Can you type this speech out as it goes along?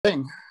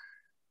Thing.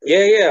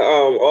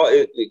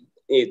 It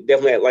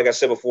definitely, like I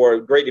said before,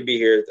 great to be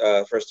here.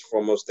 First and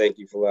foremost, thank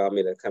you for allowing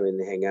me to come in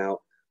and hang out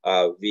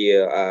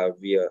via our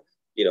video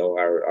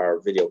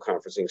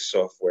conferencing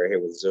software here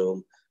with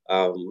Zoom.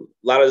 A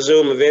lot of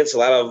Zoom events, a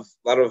lot of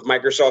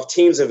Microsoft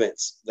Teams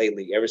events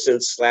lately, ever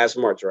since last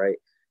March, right?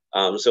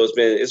 So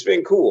it's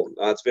been cool.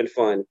 It's been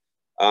fun.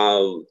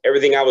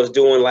 Everything I was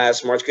doing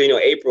last March, because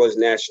April is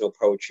National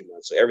Poetry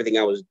Month, so everything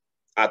I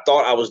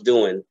thought I was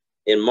doing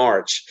in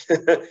March,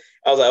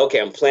 I was like, okay,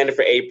 I'm planning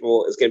for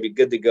April. It's gonna be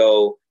good to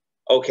go.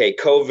 Okay,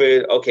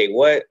 COVID. Okay,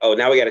 what? Oh,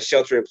 now we got a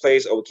shelter in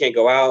place. Oh, we can't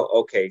go out.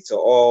 Okay, so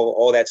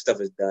all that stuff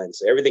is done.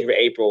 So everything for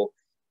April,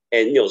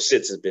 and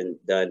since has been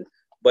done.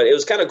 But it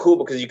was kind of cool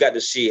because you got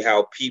to see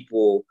how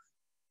people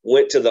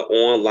went to the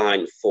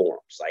online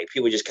forums. Like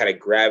people just kind of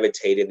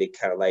gravitated. They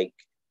kind of like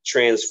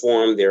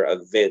transformed their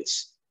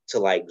events to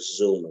like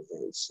Zoom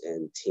events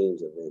and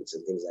Teams events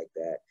and things like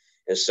that.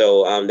 And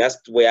so that's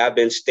the way I've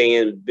been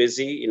staying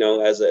busy.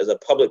 As a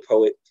public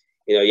poet,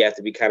 you have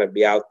to be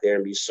out there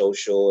and be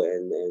social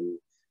and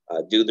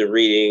do the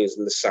readings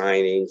and the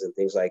signings and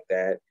things like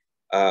that.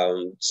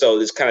 So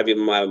this kind of be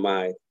my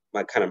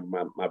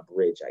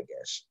bridge, I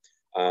guess.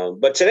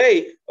 But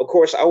today, of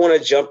course, I want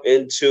to jump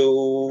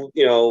into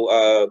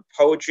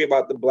poetry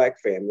about the Black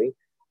family.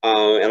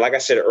 And like I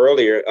said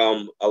earlier,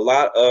 a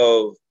lot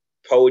of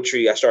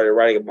poetry I started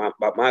writing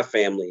about my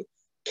family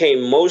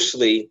came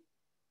mostly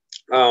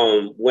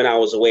when I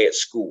was away at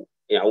school.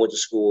 I went to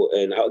school,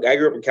 and I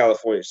grew up in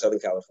California, Southern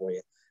California.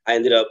 I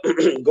ended up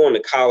going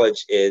to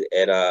college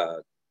at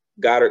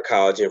Goddard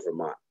College in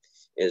Vermont.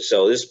 And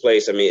so this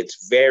place, I mean,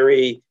 it's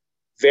very,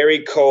 very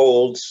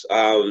cold.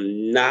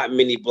 Not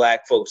many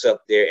Black folks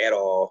up there at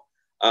all.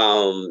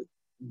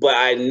 But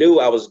I knew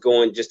I was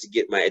going just to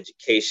get my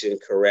education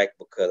correct,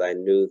 because I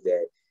knew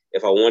that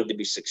if I wanted to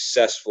be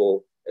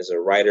successful as a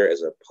writer,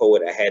 as a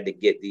poet, I had to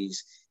get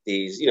these.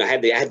 I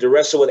had to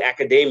wrestle with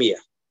academia.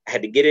 I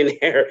had to get in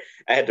there.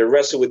 I had to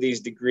wrestle with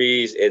these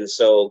degrees, and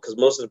so because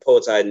most of the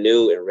poets I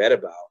knew and read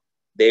about,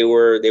 they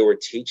were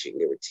teaching,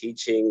 they were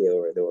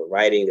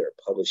writing, they were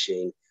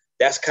publishing.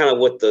 That's kind of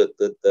what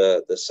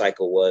the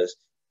cycle was.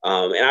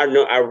 And I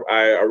know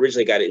I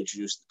originally got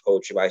introduced to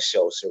poetry by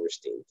Shel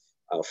Silverstein.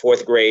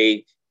 Fourth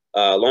grade,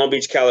 Long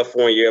Beach,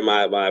 California.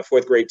 My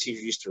fourth grade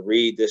teacher used to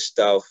read this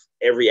stuff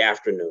every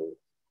afternoon.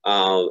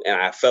 And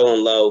I fell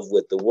in love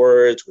with the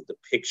words, with the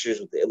pictures,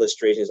 with the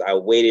illustrations. I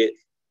waited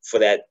for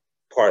that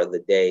part of the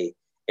day.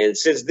 And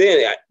since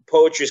then,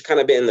 poetry has kind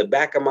of been in the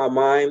back of my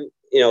mind,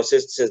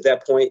 since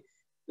that point.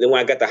 Then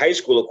when I got to high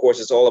school, of course,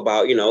 it's all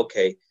about,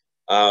 okay,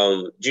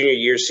 junior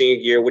year,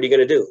 senior year, what are you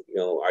going to do?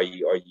 Are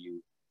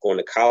you going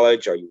to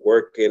college? Are you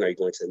working? Are you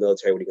going to the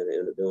military? What are you going to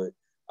end up doing?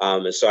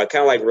 And so I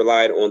kind of like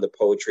relied on the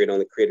poetry and on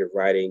the creative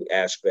writing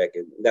aspect,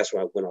 and that's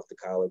when I went off to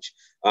college.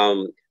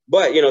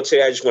 But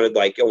today I just wanted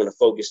I want to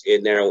focus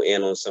and narrow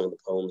in on some of the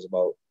poems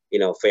about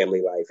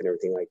family life and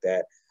everything like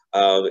that.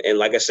 And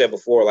like I said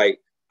before, like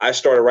I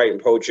started writing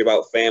poetry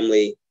about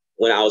family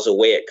when I was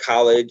away at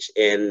college,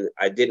 and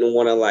I didn't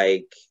want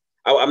to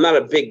I'm not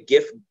a big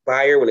gift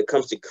buyer when it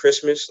comes to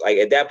Christmas. Like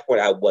at that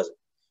point, I wasn't.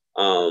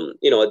 And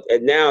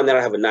now that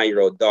I have a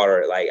 9-year-old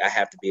daughter, like I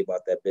have to be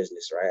about that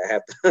business, right? I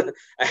have to,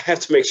 I have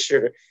to make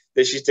sure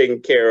that she's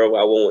taken care of.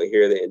 I won't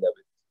hear the end of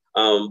it.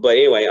 But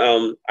anyway,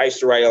 I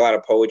used to write a lot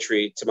of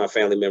poetry to my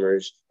family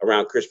members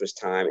around Christmas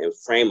time and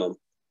frame them,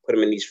 put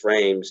them in these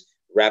frames,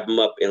 wrap them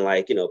up in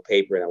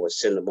paper, and I would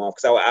send them off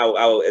because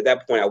at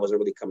that point I wasn't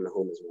really coming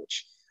home as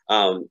much.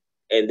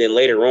 And then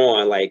later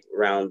on, like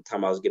around the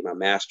time I was getting my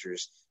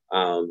master's,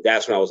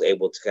 that's when I was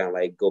able to kind of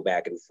like go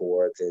back and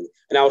forth, and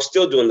I was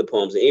still doing the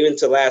poems. And even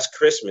to last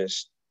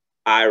Christmas,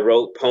 I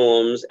wrote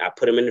poems. I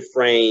put them in the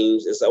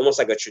frames. It's almost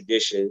like a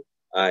tradition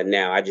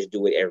now. I just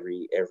do it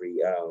every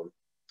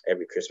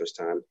Christmas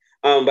time.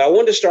 But I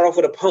wanted to start off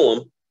with a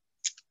poem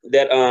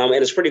that, and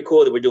it's pretty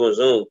cool that we're doing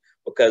Zoom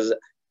because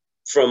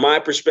from my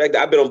perspective,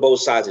 I've been on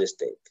both sides of this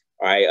thing.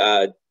 All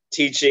right,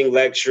 teaching,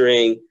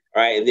 lecturing,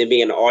 all right, and then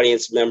being an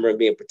audience member and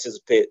being a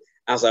participant.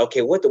 I was like,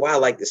 okay, what do I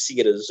like to see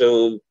in a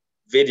Zoom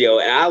video?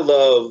 And I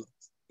love,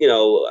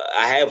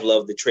 I have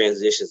loved the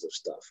transitions of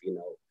stuff,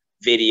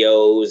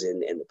 videos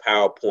and the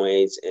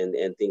PowerPoints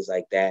and things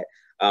like that,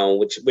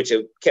 which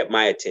have kept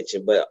my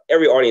attention. But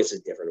every audience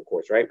is different, of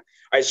course, right?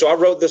 All right, so I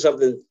wrote this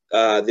something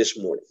this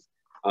morning.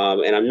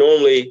 And I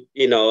normally,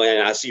 and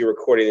I see you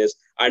recording this.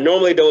 I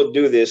normally don't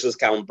do this. It's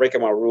kind of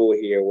breaking my rule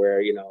here,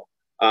 where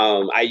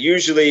I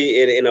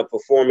usually in a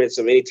performance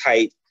of any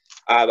type,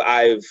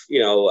 I've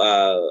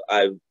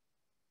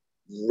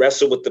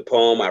wrestled with the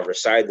poem. I've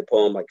recited the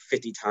poem like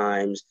 50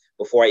 times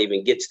before I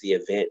even get to the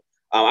event.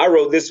 I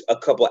wrote this a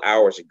couple of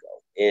hours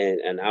ago, and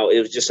it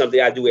was just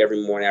something I do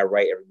every morning. I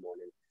write every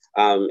morning,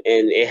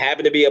 and it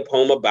happened to be a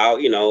poem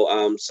about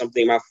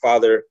something my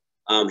father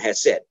had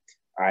said.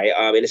 All right,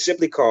 and it's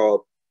simply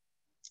called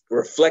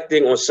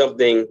 "Reflecting on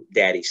Something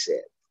Daddy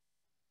Said."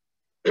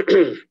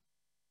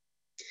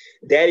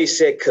 Daddy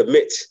said,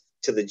 "Commit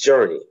to the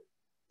journey,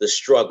 the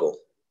struggle,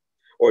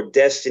 or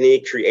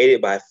destiny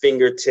created by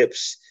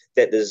fingertips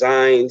that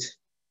designed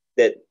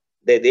that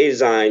that they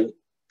designed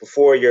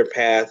before your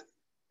path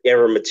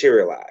ever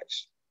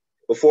materialized.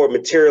 Before it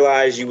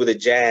materialized, you were the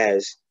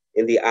jazz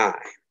in the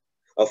eye,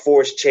 a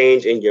forced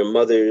change in your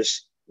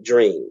mother's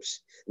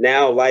dreams.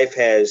 Now life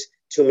has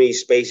too many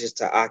spaces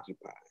to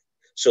occupy,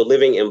 so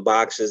living in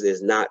boxes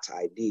is not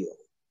ideal.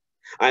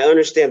 I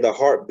understand the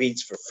heart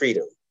beats for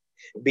freedom,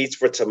 beats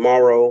for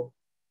tomorrow,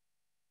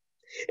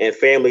 and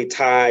family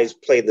ties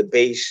play the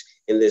bass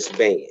in this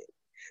band.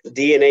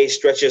 DNA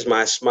stretches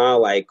my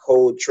smile like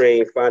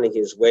Coltrane finding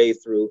his way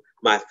through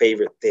my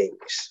favorite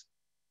things.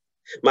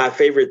 My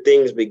favorite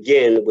things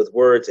begin with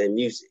words and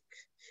music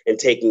and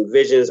taking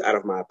visions out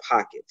of my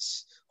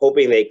pockets,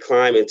 hoping they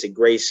climb into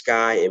gray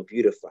sky and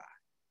beautify.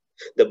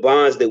 The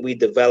bonds that we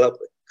develop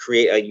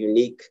create a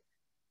unique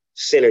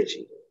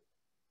synergy,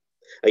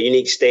 a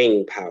unique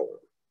staying power,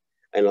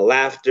 and the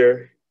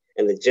laughter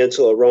and the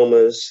gentle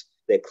aromas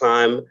that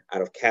climb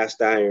out of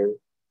cast iron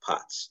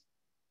pots.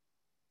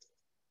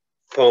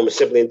 Poem is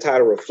simply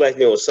entitled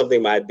 "Reflecting on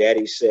Something My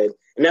Daddy Said,"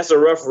 and that's a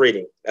rough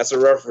reading. That's a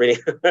rough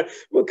reading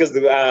because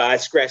I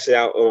scratched it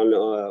out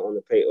on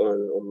the page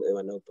on in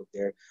my notebook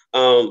there.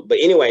 But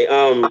anyway,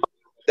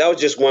 that was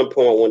just one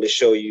poem I wanted to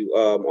show you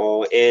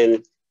all,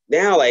 and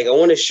now like I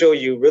want to show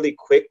you really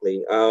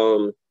quickly.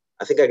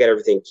 I think I got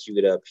everything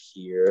queued up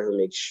here. Let me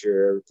make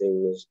sure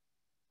everything is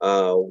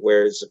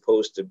where it's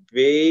supposed to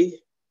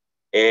be,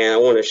 and I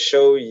want to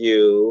show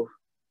you.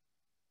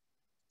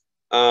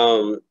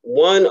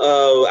 One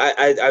of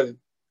I've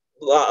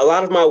a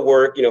lot of my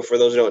work, you know, for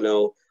those who don't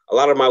know, a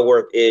lot of my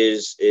work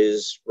is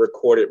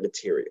recorded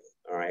material.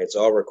 All right, it's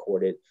all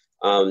recorded.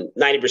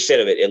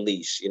 90% of it, at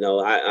least. You know,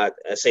 I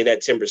say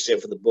that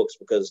 10% for the books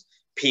because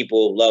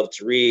people love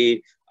to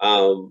read,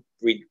 love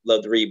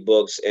to read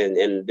books,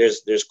 and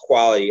there's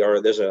quality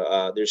or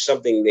there's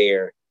something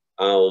there.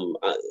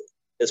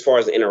 As far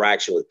as the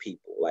interaction with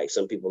people, like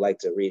some people like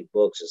to read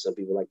books and some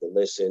people like to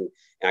listen.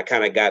 And I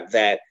kind of got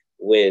that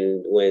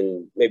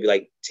when maybe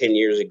like 10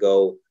 years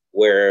ago,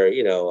 where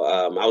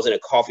I was in a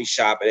coffee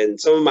shop and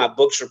some of my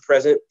books were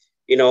present,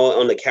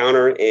 on the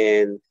counter,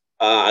 and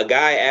a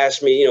guy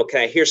asked me,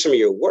 can I hear some of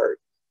your work?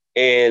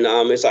 And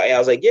it's like I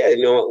was like, yeah,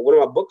 one of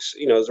my books,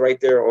 is right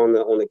there on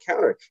the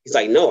counter. He's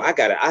like, no, I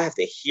have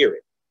to hear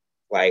it.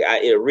 Like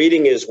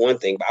reading is one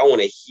thing, but I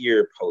want to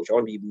hear poetry. I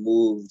want to be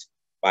moved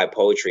by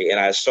poetry, and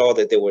I saw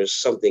that there was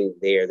something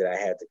there that I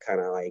had to kind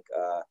of like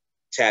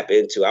tap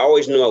into. I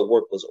always knew my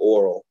work was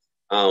oral,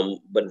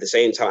 but at the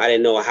same time, I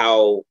didn't know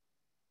how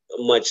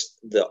much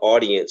the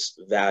audience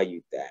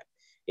valued that.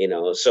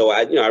 So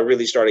I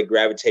really started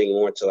gravitating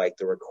more to like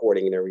the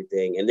recording and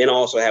everything, and then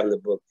also having the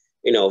book,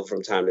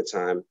 from time to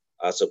time,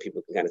 so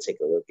people can kind of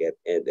take a look at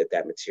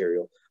that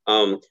material.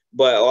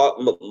 But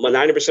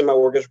 90% of my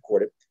work is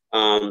recorded.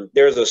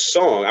 There's a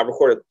song I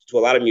recorded to a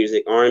lot of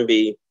music,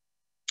 R&B,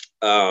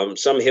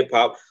 some hip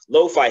hop,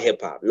 lo-fi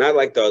hip hop, not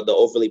like the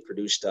overly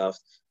produced stuff,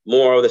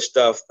 more of the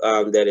stuff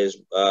that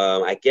is,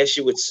 I guess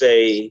you would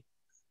say,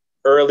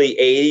 early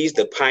 80s,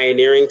 the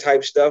pioneering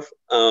type stuff.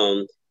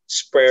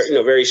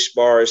 Very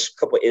sparse,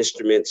 couple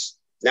instruments.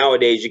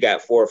 Nowadays, you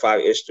got 4 or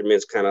 5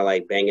 instruments kind of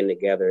like banging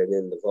together, and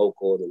then the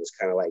vocal, and then it's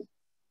kind of like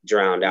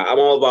drowned out. I'm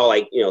all about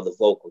like, the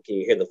vocal. Can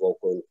you hear the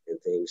vocal and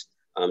things?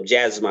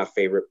 Jazz is my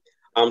favorite.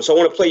 So I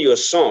want to play you a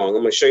song.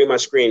 I'm going to show you my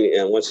screen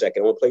in 1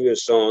 second. I want to play you a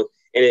song.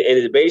 And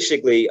it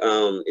basically,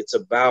 it's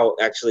about,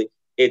 actually,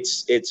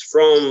 it's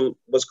from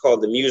what's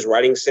called the Muse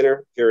Writing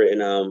Center here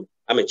in,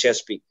 I'm in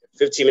Chesapeake.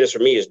 15 minutes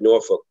from me is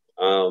Norfolk.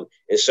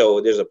 And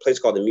so there's a place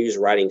called the Muse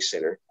Writing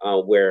Center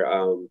where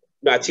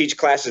I teach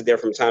classes there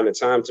from time to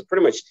time to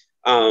pretty much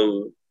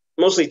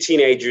mostly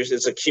teenagers.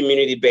 It's a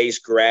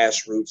community-based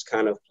grassroots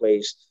kind of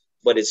place,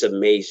 but it's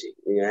amazing.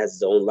 It has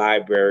its own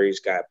libraries,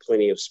 got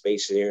plenty of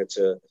space in there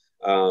to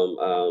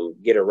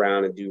get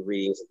around and do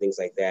readings and things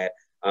like that.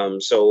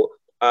 So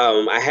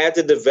I had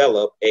to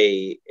develop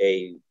a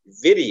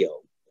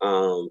video,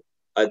 a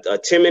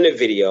 10-minute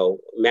video,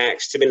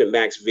 10-minute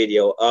max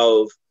video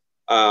of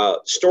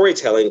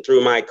storytelling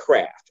through my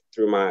craft,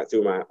 through my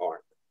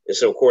art. And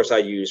so, of course, I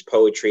use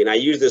poetry, and I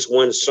use this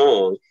one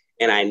song,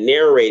 and I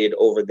narrated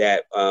over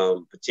that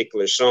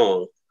particular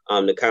song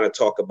to kind of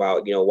talk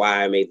about,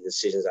 why I made the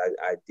decisions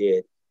I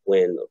did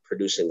when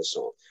producing the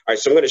song. All right,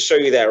 so I'm going to show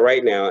you that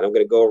right now, and I'm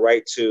going to go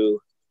right to,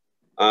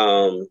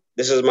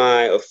 this is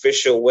my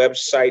official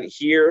website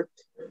here.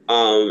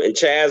 And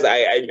Chaz,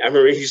 I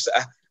remember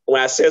when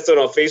I said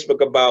something on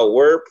Facebook about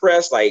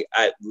WordPress, like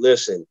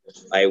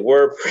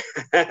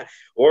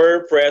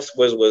WordPress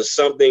was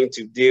something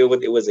to deal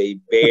with. It was a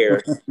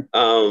bear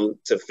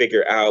to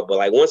figure out. But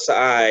like once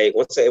I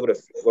was able to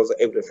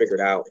figure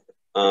it out,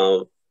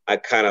 I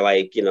kind of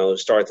like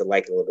started to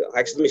like it a little bit.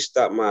 Actually, let me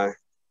stop it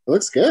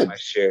looks good. my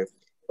share.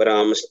 But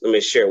let me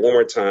share it one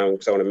more time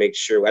because I want to make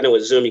sure. I know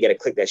with Zoom you got to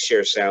click that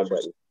share sound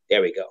button.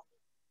 There we go.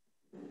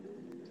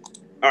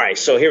 All right,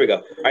 so here we go.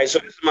 All right, so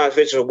this is my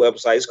official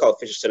website. It's called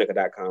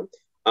officialsynikka.com.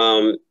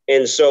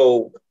 And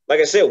so, like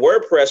I said,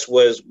 WordPress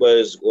was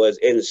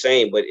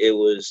insane, but there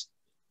was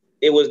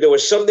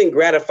something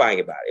gratifying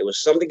about it. It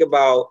was something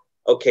about,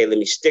 okay, let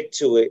me stick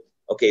to it.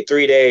 Okay,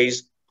 3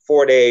 days,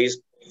 4 days,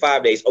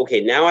 5 days.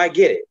 Okay, now I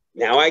get it.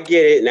 Now I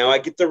get it. Now I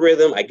get the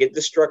rhythm. I get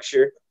the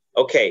structure.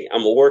 Okay,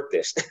 I'm gonna work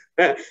this.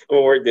 I'm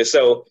gonna work this.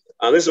 So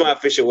this is my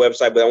official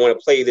website, but I want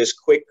to play this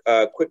quick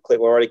clip. I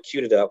already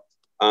queued it up.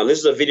 This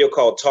is a video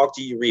called "Talk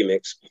to You"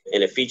 remix,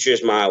 and it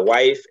features my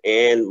wife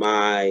and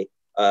my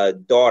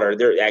daughter.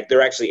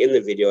 They're actually in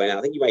the video, and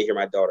I think you might hear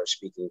my daughter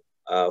speaking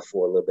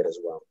for a little bit as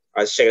well. All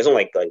right, let's check. It's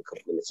only like a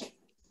couple minutes.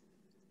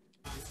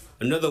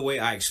 Another way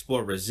I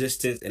explore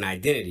resistance and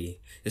identity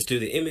is through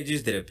the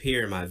images that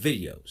appear in my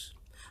videos.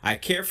 I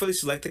carefully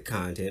select the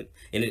content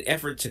in an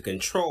effort to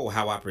control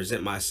how I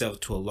present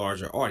myself to a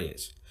larger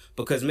audience,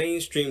 because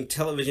mainstream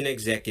television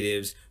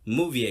executives,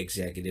 movie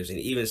executives, and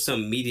even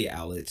some media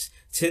outlets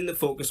tend to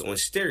focus on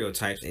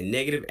stereotypes and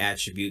negative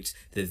attributes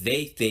that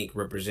they think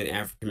represent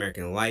African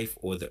American life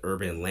or the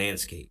urban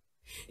landscape.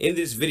 In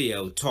this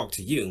video, Talk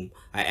to You,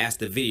 I asked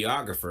the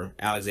videographer,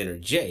 Alexander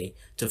J.,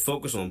 to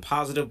focus on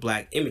positive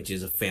black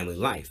images of family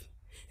life.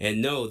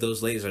 And no,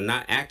 those ladies are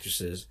not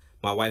actresses.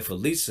 My wife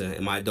Elisa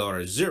and my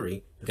daughter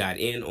Zuri got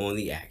in on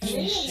the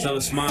action.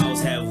 Some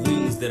smiles have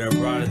wings that are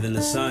broader than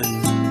the sun.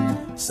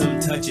 Some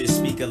touches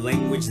speak a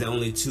language that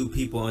only two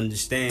people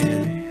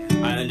understand.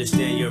 I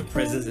understand your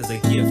presence is a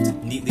gift,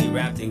 neatly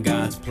wrapped in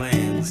God's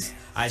plans.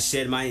 I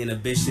shed my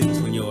inhibitions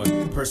when your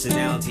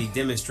personality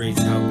demonstrates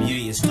how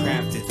beauty is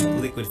crafted with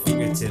liquid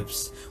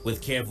fingertips,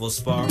 with careful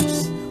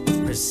sparks,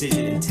 with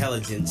precision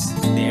intelligence,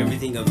 that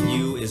everything of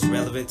you is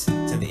relevant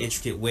to the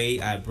intricate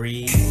way I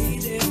breathe. Hey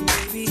there,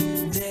 baby,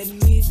 let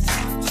me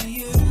talk to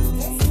you.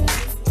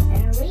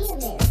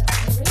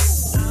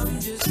 I'm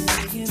just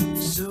saying,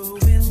 so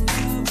in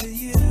love with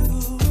you.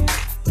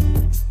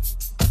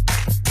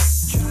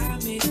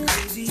 Drive me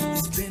crazy,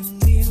 spin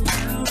me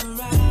round and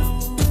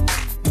round.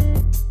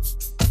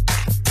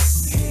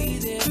 Hey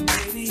there,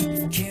 baby,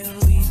 can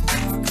we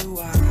talk a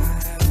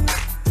while?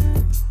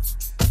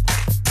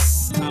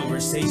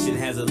 Conversation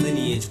has a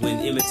lineage when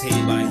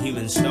imitated by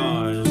human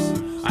stars.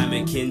 I'm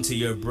akin to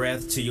your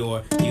breath, to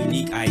your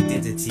unique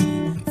identity,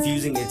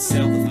 fusing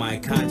itself with my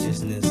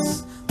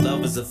consciousness.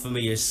 Love is a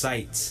familiar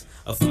sight,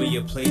 a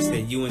familiar place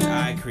that you and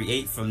I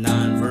create from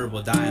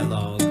non-verbal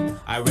dialogue.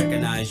 I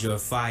recognize your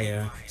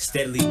fire,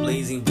 steadily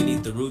blazing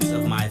beneath the roots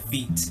of my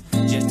feet.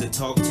 Just to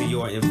talk to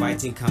your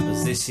inviting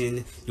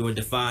composition, your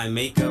divine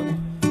makeup,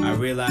 I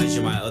realize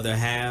you're my other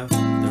half,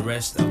 the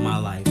rest of my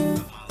life.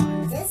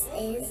 This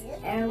is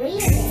a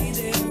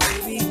remix.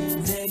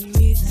 Let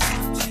me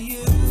talk to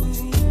you.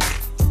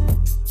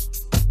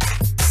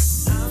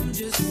 I'm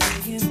just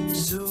saying,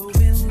 so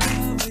in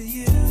love with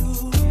you.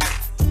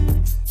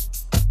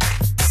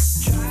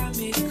 Drive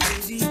me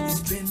crazy,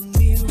 spin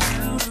me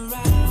round and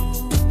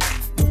round.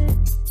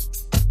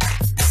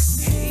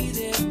 Hey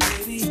there,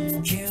 baby,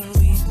 can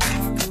we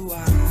talk a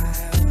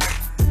while?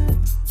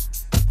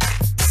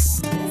 This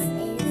is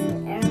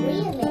a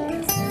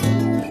remix.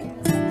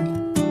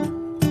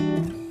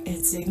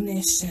 It's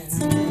ignition.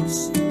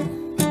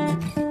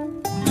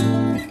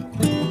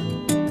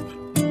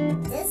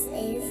 This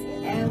is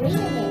a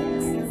remix.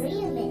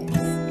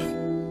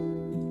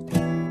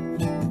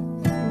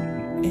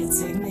 It's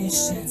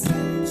ignition.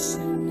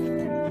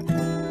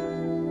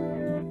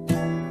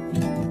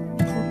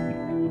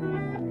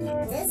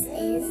 This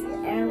is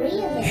a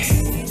remix.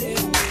 Hey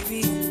there,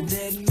 baby,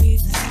 let me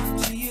talk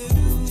to you.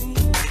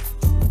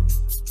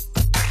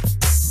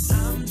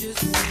 I'm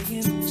just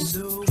saying,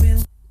 so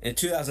in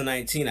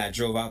 2019, I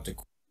drove out to.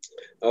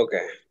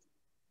 Okay.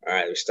 All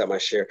right, let me stop my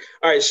share.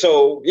 All right,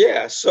 so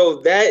yeah,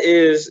 so that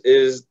is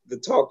the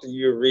Talk to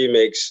You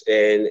remix,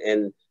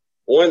 and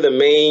one of the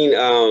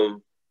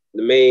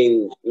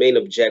main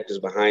objectives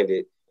behind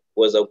it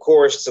was, of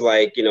course, to,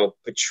 like,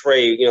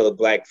 portray, the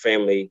black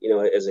family,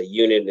 as a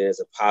unit and as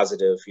a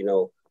positive,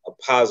 a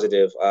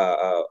positive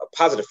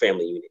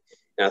family unit.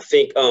 And I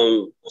think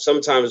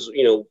sometimes,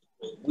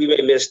 we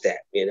may miss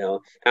that, and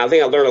I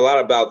think I learned a lot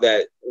about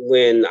that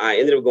when I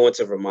ended up going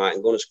to Vermont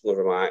and going to school in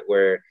Vermont,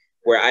 where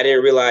I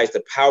didn't realize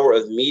the power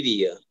of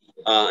media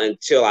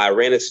until I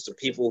ran into some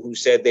people who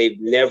said they've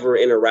never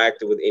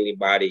interacted with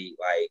anybody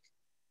like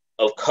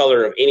of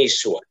color of any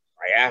sort,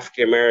 right?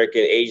 African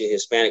American, Asian,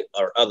 Hispanic,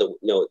 or other.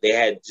 They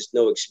had just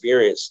no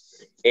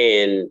experience.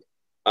 And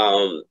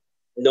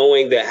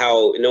knowing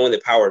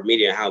the power of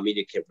media and how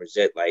media can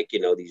present, like,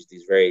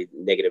 these very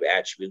negative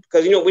attributes,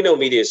 because we know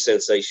media is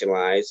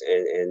sensationalized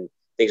and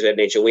things of that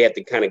nature. We have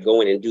to kind of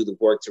go in and do the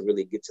work to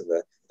really get to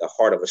the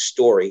heart of a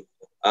story.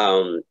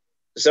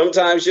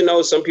 Sometimes,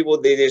 some people,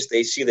 they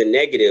see the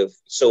negative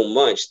so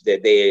much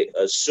that they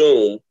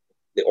assume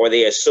or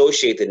they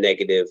associate the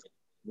negative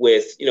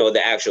with,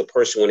 the actual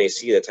person when they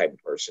see that type of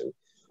person,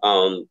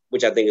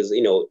 which I think is,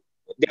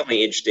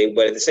 definitely interesting.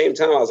 But at the same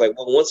time, I was like,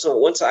 well,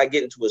 once I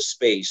get into a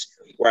space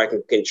where I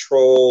can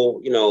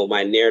control,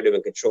 my narrative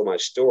and control my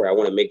story, I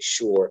want to make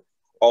sure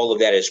all of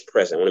that is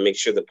present. I want to make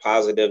sure the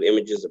positive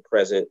images are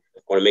present.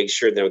 I want to make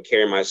sure that I'm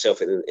carrying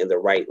myself in the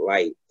right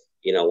light,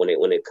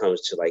 when it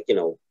comes to, like,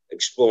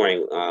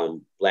 exploring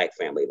black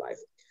family life.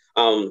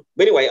 But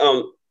anyway,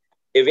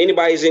 if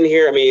anybody's in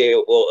here,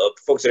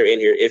 folks that are in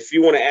here, if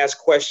you want to ask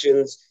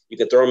questions, You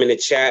can throw them in the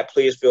chat.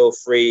 Please feel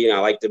free. I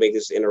like to make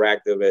this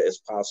interactive as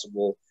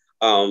possible.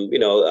 I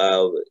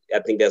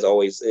think that's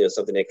always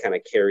something that kind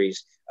of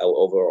carries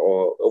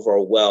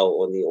overall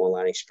well on the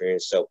online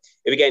experience. So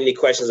if you got any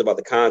questions about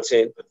the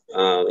content,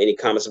 any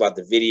comments about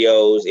the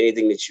videos,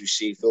 anything that you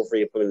see, feel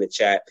free to put in the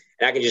chat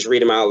and I can just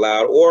read them out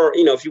loud. Or,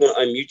 if you want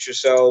to unmute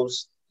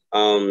yourselves,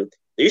 there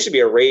used to be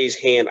a raise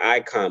hand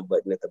icon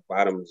button at the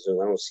bottom of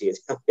Zoom. I don't see it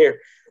down there.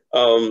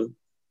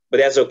 But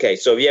that's okay.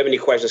 So if you have any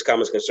questions,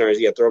 comments, concerns,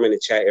 throw them in the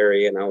chat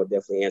area and I will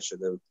definitely answer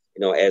them,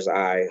 as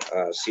I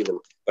see them.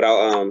 But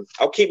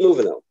I'll keep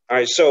moving though. All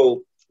right.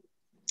 So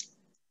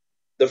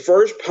the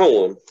first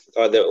poem,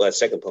 or the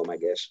second poem, I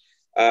guess,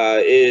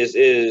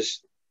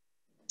 is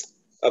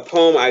a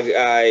poem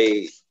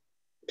I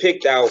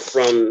picked out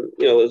from,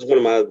 it's one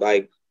of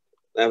my,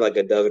 I have like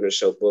a dozen or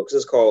so books.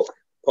 It's called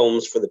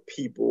Poems for the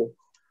People.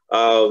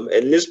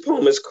 And this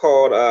poem is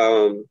called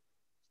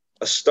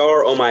A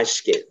Star on My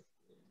Skin.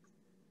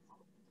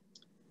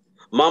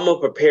 Mama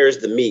prepares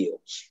the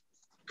meals,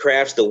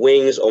 crafts the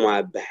wings on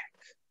my back,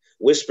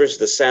 whispers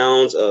the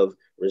sounds of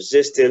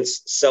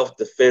resistance,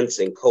 self-defense,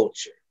 and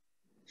culture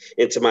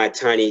into my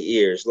tiny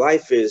ears.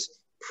 Life is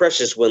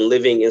precious when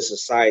living in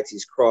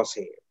society's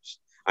crosshairs.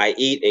 I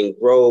eat and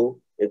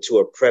grow into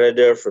a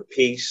predator for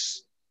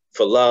peace,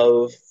 for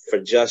love, for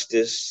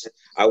justice.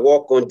 I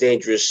walk on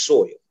dangerous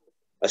soil,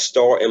 a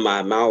star in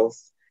my mouth,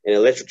 and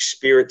electric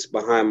spirits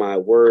behind my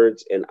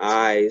words and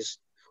eyes.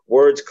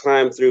 Words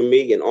climb through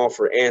me and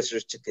offer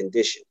answers to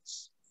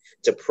conditions,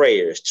 to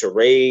prayers, to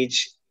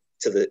rage,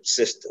 to the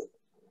system.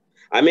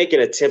 I make an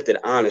attempt at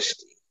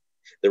honesty.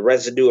 The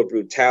residue of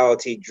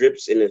brutality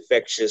drips in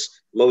infectious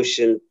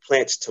motion,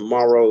 plants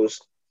tomorrow's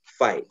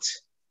fight,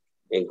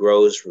 and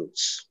grows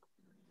roots.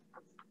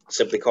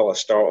 Simply called A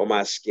Star on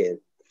My Skin.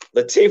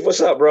 Latif,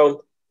 what's up,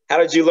 bro? How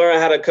did you learn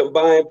how to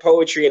combine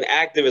poetry and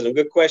activism?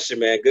 Good question,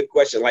 man. Good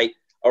question. Like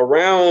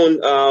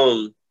around,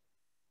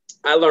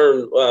 I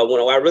learned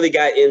when I really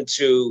got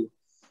into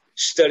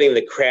studying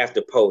the craft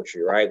of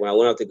poetry, right? When I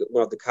went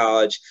off to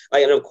college,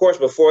 and of course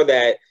before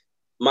that,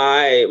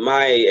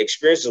 my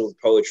experiences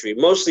with poetry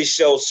mostly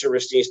showed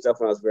Silverstein stuff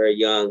when I was very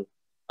young.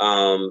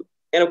 And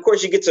of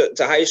course you get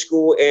to high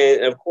school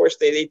and of course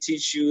they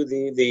teach you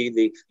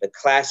the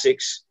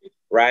classics,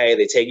 right?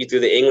 They take you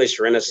through the English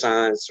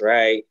Renaissance,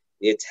 right?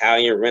 The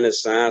Italian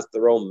Renaissance,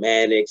 the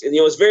Romantics, and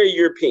it's very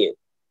European,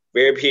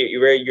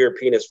 very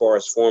European as far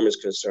as form is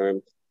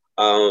concerned.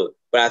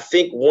 But I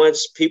think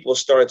once people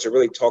started to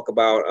really talk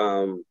about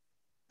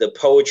the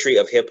poetry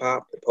of hip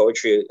hop, the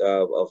poetry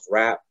of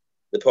rap,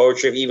 the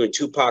poetry of even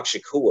Tupac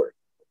Shakur,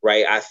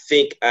 right? I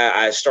think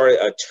I started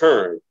a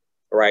turn,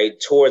 right,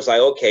 towards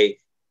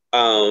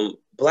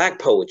Black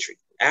poetry,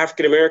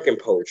 African American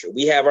poetry.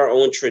 We have our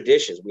own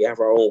traditions. We have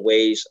our own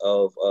ways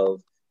of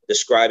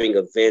describing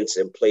events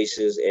and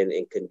places and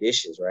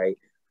conditions, right?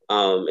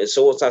 And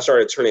so once I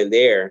started turning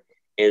there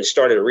and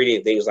started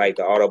reading things like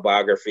the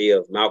autobiography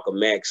of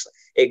Malcolm X,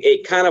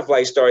 it kind of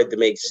started to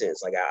make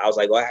sense. I was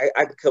like, well,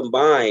 I can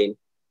combine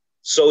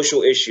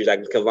social issues. I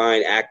can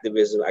combine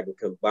activism. I can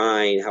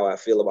combine how I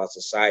feel about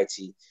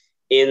society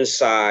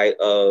inside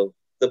of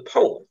the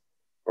poem,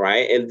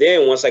 right? And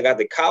then once I got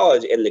to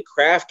college and the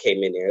craft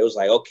came in there, it was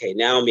like, okay,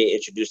 now I'm being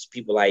introduced to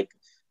people like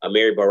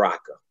Mary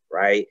Baraka,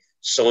 right?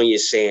 Sonia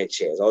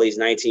Sanchez, all these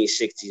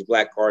 1960s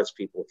Black arts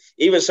people,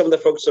 even some of the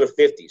folks in the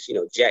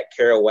 50s, Jack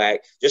Kerouac,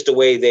 just the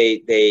way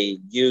they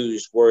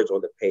used words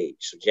on the page.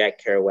 So Jack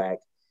Kerouac,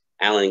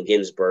 Allen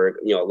Ginsberg,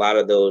 a lot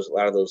of those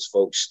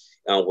folks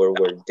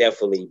were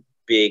definitely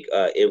big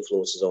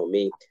influences on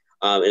me.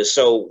 And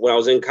so when I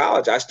was in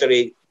college, I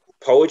studied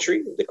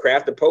poetry, the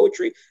craft of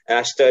poetry, and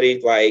I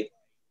studied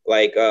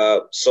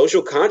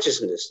social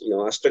consciousness.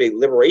 I studied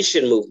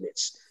liberation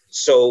movements.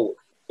 So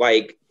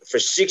for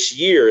 6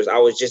 years, I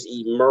was just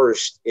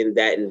immersed in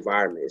that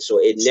environment. So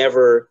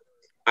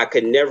I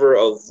could never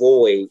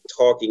avoid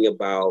talking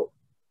about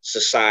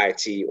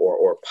society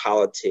or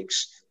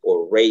politics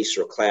or race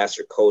or class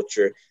or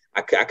culture.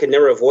 I could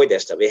never avoid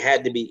that stuff. It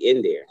had to be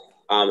in there.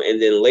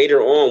 And then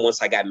later on,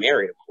 once I got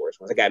married, of course,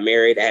 I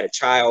had a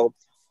child,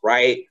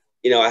 right?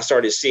 I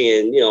started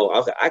seeing,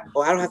 I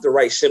don't have to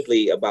write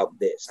simply about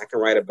this. I can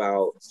write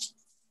about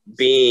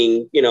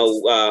being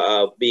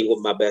with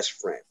my best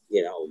friend,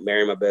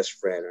 marrying my best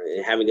friend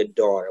and having a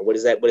daughter. What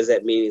does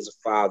that mean as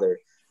a father?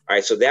 All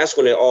right. So that's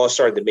when it all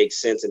started to make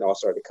sense and all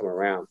started to come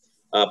around.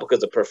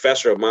 Because a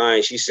professor of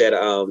mine, she said,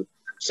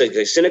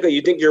 Synikka,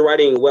 you think you're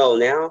writing well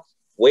now?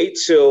 Wait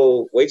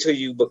till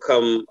you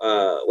become,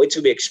 wait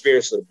till you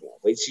experience a little more.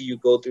 Wait till you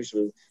go through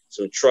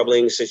some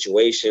troubling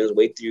situations.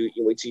 Wait till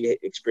you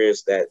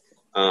experience that,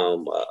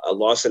 a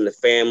loss in the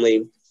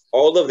family.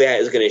 All of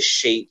that is going to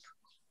shape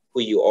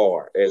who you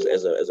are as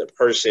a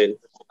person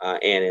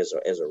and as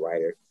a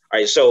writer. All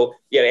right, so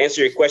yeah, to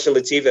answer your question,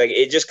 Latif,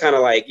 it just kind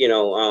of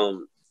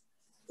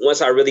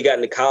once I really got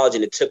into college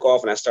and it took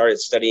off, and I started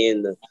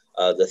studying the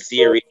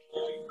theory.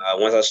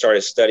 Once I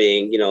started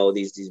studying,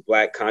 these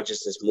Black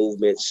consciousness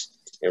movements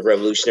and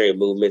revolutionary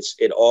movements,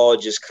 it all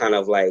just kind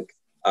of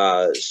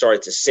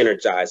started to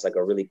synergize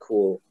a really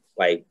cool,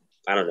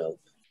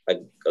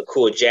 a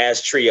cool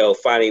jazz trio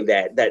finding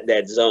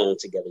that zone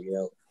together, you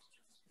know.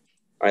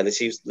 All right,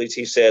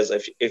 Latif says,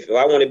 if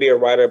I want to be a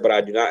writer, but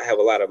I do not have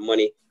a lot of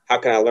money, how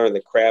can I learn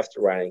the craft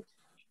of writing?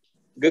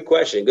 Good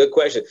question. Good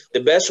question.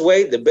 The best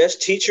way, the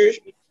best teachers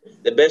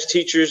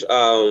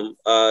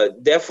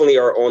definitely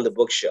are on the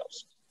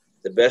bookshelves.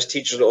 The best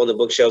teachers are on the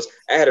bookshelves.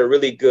 I had a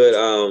really good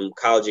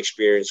college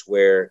experience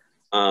where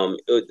a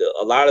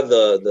lot of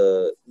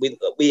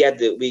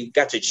we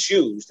got to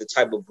choose the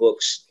type of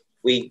books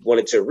we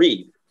wanted to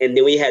read, and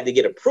then we had to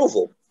get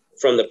approval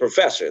from the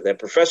professor. That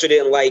professor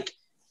didn't like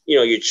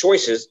your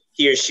choices.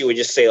 He or she would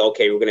just say,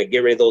 okay, we're going to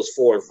get rid of those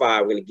 4 and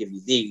 5. We're going to give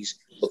you these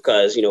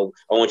because I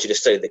want you to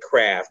study the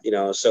craft.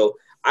 So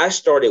I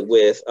started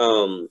with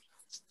I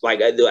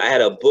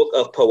had a book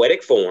of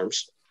poetic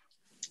forms,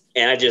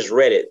 and I just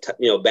read it,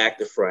 back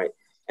to front,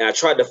 and I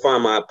tried to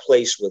find my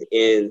place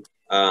within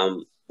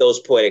those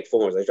poetic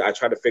forms. I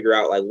tried to figure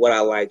out like what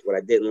I liked, what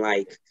I didn't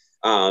like,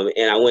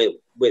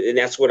 and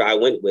that's what I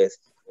went with.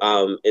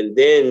 And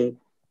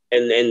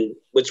then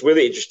what's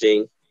really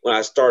interesting when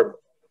I start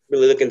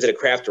really looking into the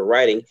craft of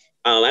writing,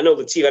 I know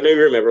Latif, I know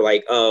you remember,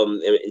 like,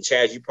 and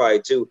Chaz, you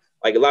probably too.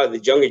 Like a lot of the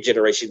younger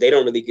generation, they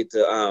don't really get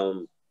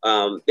to,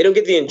 they don't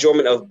get the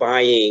enjoyment of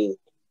buying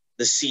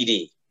the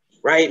CD,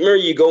 right? Remember,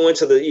 you go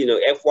into the,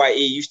 FYE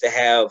used to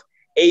have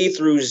A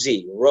through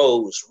Z,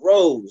 rows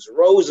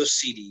of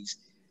CDs.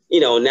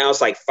 Now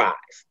it's like 5.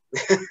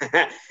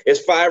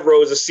 It's 5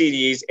 rows of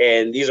CDs,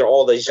 and these are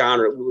all the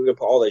genre. We're gonna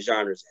put all the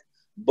genres in.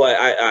 But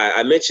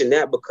I mentioned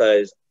that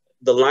because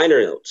the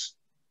liner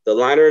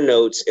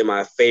notes in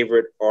my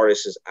favorite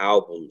artists'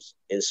 albums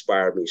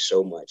inspired me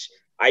so much.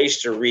 I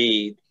used to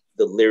read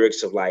the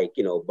lyrics of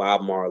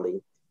Bob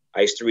Marley.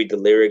 I used to read the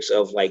lyrics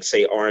of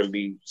say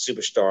R&B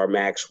superstar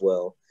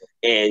Maxwell,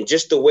 and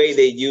just the way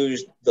they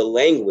used the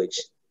language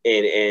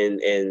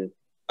and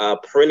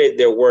printed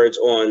their words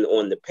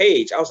on the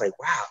page. I was like,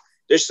 wow,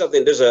 there's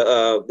something that's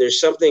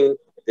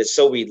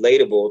so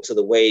relatable to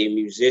the way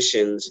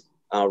musicians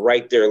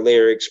write their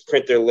lyrics,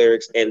 print their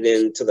lyrics, and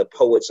then to the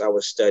poets I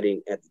was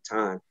studying at the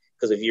time.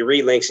 Because if you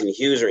read Langston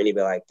Hughes or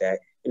anybody like that,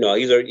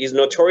 he's a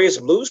notorious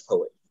blues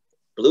poet,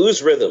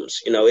 blues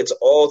rhythms. It's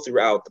all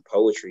throughout the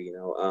poetry.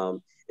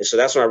 And so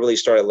that's when I really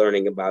started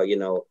learning about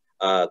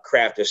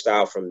craft and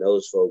style from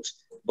those folks.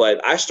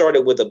 But I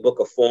started with a book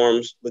of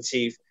forms,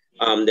 Latif,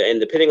 and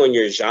depending on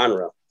your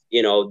genre,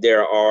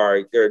 there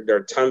are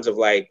tons of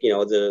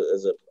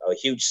there's a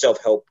huge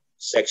self-help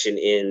section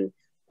in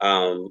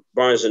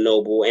Barnes and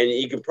Noble, and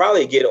you can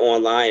probably get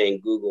online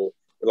and Google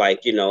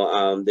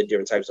the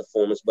different types of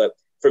forms. But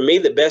for me,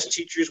 the best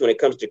teachers when it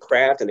comes to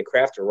craft and the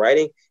craft of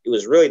writing, it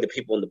was really the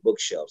people on the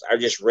bookshelves. I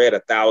just read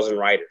 1,000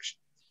 writers.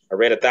 I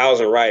read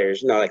 1,000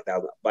 writers, like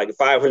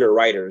 500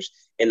 writers,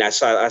 and I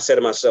said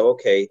to myself,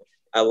 okay,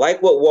 I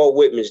like what Walt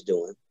Whitman's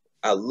doing.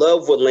 I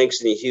love what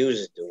Langston Hughes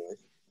is doing,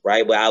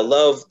 right? But I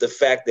love the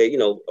fact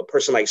that a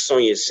person like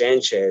Sonia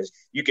Sanchez,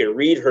 you can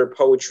read her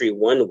poetry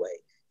one way,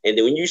 and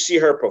then when you see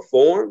her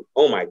perform,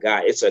 oh my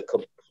God, it's a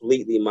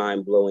completely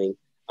mind-blowing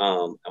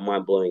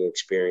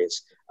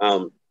experience.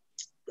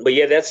 But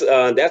yeah,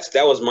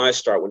 that was my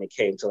start when it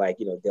came to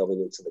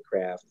delving into the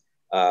craft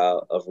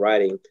of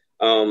writing.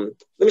 Let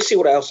me see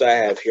what else I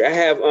have here. I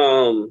have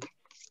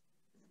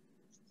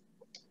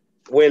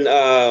when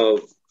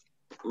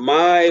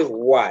my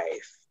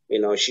wife,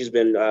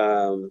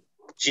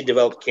 she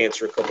developed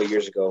cancer a couple of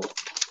years ago,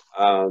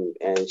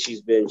 and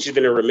she's been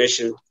in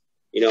remission,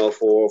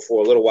 for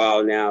a little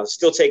while now.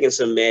 Still taking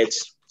some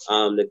meds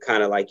to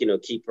kind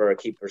of keep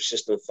her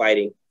system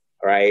fighting,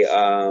 right,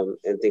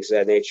 and things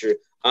of that nature.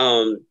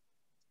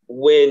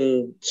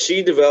 When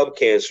she developed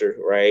cancer,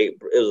 right,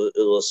 it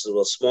was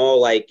a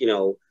small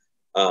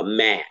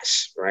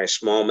mass, right,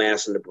 small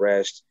mass in the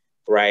breast,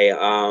 right,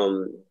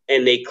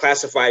 and they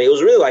classified it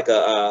was really like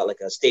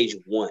a stage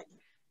 1,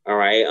 all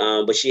right,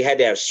 but she had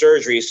to have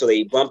surgery, so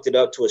they bumped it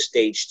up to a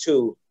stage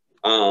 2,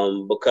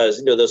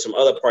 because there's some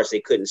other parts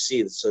they couldn't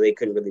see, so they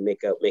couldn't really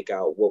make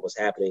out what was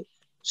happening.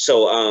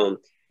 So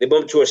they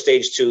bumped to a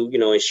stage 2,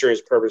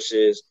 insurance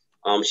purposes.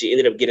 She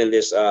ended up getting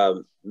this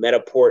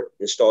Metaport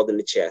installed in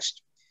the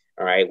chest,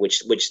 all right,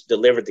 which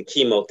delivered the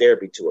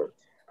chemotherapy to her.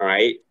 All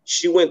right.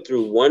 She went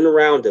through one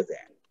round of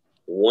that.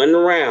 One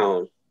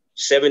round.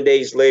 7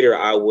 days later,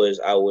 I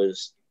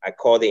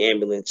called the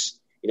ambulance.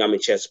 I'm in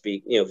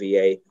Chesapeake,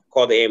 VA.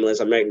 Called the ambulance.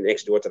 I'm right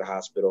next door to the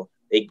hospital.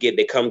 They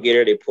come get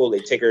her. They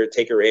take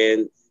her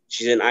in.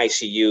 She's in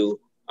ICU.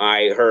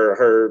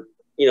 Her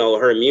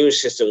immune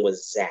system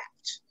was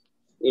zapped.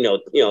 It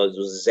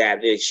was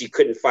zapped. She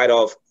couldn't fight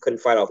off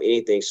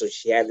anything. So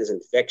she had this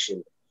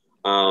infection.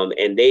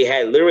 And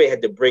they literally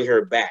had to bring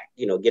her back,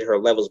 get her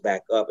levels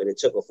back up. And it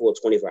took a full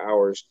 24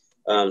 hours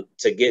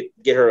to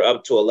get her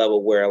up to a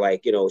level where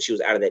she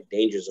was out of that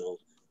danger zone.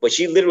 But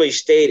she literally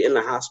stayed in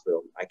the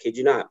hospital. I kid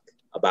you not,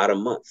 about a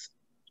month.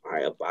 All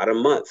right. About a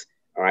month.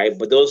 All right.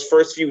 But those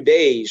first few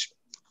days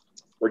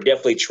were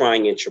definitely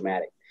trying and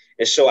traumatic.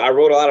 And so I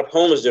wrote a lot of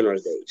poems during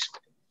those days.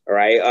 All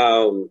right.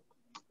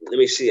 Let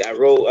me see. I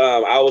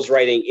was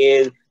writing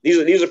in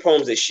these are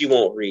poems that she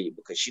won't read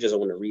because she doesn't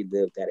want to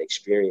relive that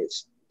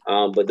experience.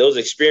 But those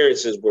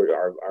experiences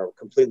are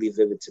completely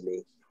vivid to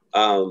me.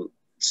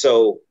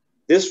 So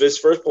this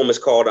first poem is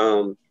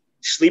called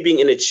 "Sleeping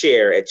in a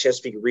Chair at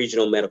Chesapeake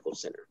Regional Medical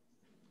Center."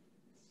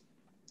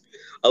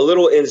 A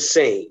little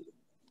insane,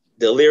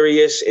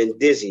 delirious and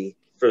dizzy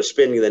from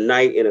spending the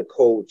night in a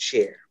cold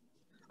chair.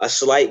 A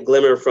slight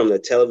glimmer from the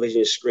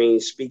television screen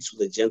speaks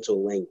with a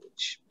gentle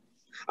language.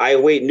 I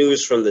await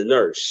news from the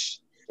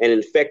nurse. An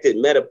infected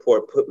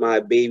Metaport put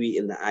my baby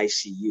in the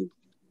ICU.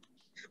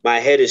 My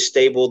head is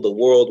stable, the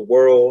world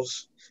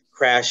whirls,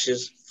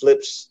 crashes,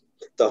 flips.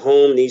 The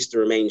home needs to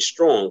remain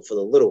strong for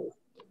the little one.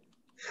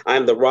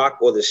 I'm the rock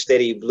or the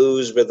steady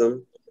blues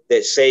rhythm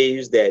that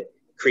saves, that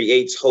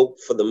creates hope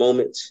for the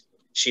moment.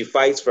 She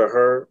fights for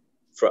her,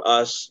 for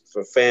us,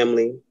 for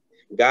family.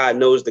 God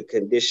knows the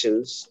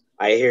conditions.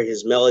 I hear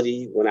his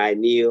melody when I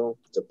kneel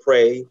to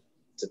pray,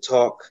 to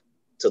talk,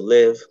 to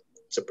live,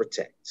 to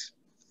protect.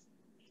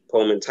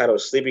 Poem entitled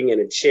 "Sleeping in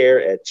a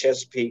Chair at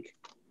Chesapeake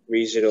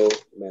Regional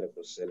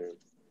Medical Center."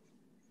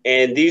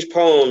 And these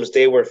poems,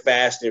 they were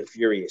fast and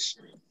furious.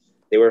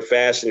 They were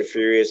fast and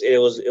furious. It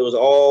was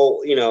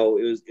all,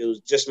 it was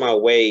just my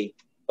way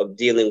of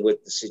dealing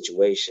with the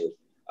situation.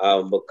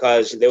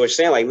 Because they were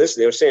saying, like,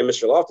 listen, they were saying,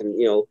 Mr.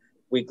 Lofton,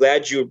 we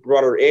glad you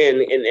brought her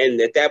in.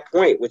 And at that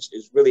point, which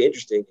is really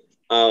interesting,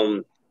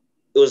 it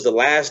was the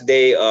last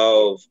day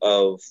of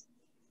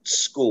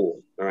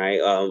school. All right.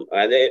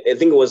 I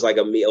think it was like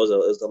it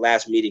was the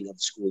last meeting of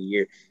the school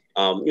year.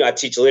 I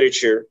teach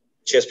literature,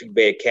 Chesapeake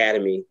Bay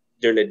Academy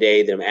during the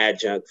day. Then I'm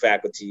adjunct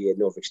faculty at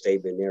Norfolk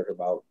State. Been there for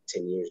about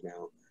 10 years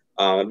now.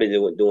 I've been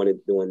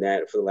doing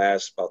that for the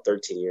last about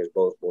 13 years,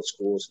 both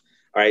schools.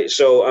 All right.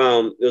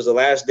 So it was the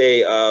last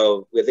day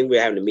of, I think we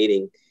were having a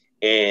meeting,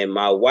 and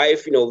my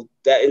wife,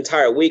 that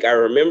entire week, I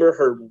remember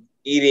her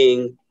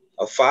eating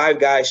a Five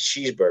Guys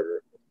cheeseburger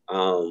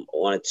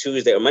on a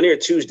Tuesday or Monday or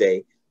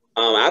Tuesday.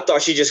 I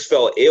thought she just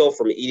felt ill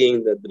from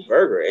eating the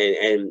burger,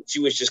 and she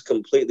was just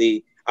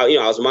completely, I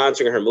was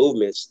monitoring her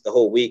movements the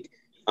whole week.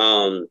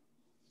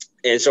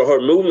 And so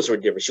her movements were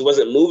different. She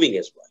wasn't moving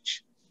as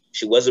much.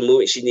 She wasn't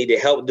moving. She needed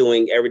help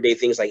doing everyday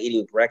things like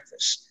eating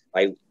breakfast,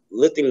 like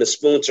lifting the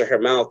spoon to her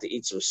mouth to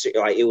eat some,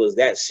 like it was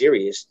that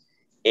serious.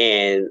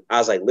 And I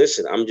was like,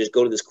 listen, I'm just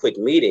go to this quick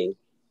meeting.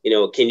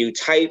 Can you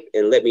type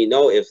and let me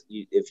know if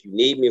you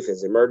need me, if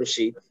it's an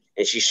emergency?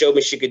 And she showed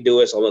me she could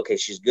do it. So I'm okay,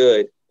 she's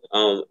good.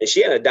 And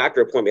she had a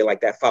doctor appointment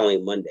like that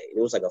following Monday. And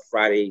it was like a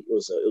Friday. It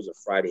was a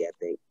Friday, I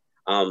think.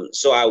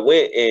 So I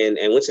went and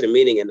went to the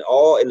meeting, and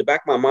all in the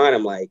back of my mind,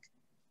 I'm like,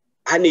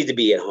 I need to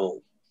be at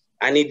home.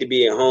 I need to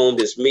be at home.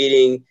 This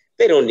meeting,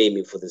 they don't need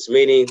me for this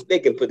meeting. They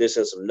can put this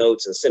in some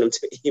notes and send them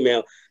to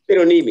email. They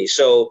don't need me.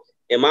 So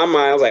in my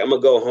mind, I was like, I'm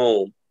gonna go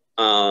home.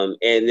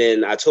 And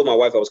then I told my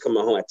wife I was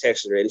coming home. I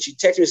texted her, and she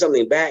texted me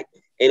something back,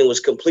 and it was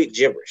complete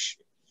gibberish.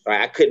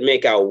 Right? I couldn't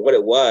make out what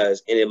it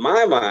was, and in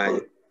my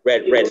mind,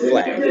 red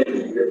flag.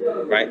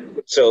 Right?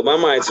 So in my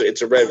mind,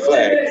 it's a red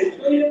flag,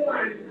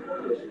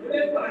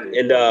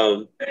 and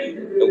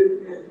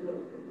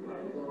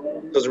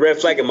it was a red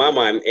flag in my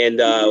mind, and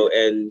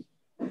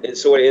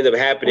so what ended up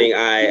happening,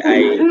 I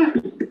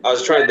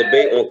was trying to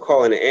debate on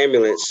calling an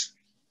ambulance.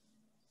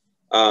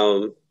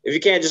 If you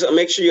can't, just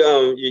make sure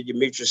you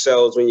mute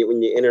yourselves when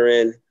you enter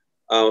in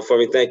for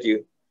me. Thank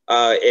you.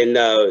 And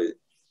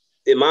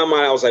in my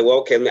mind, I was like, well,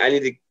 okay, I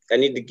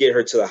need to get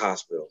her to the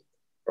hospital,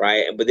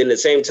 right? But then at the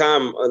same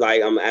time,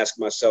 like I'm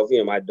asking myself,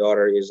 my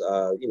daughter is,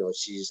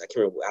 she's, I can't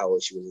remember how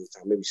old she was at the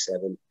time, maybe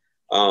 7.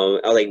 I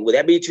was like, would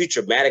that be too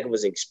traumatic of an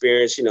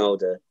experience,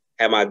 to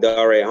have my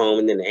daughter at home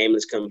and then the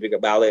ambulance come pick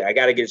up? I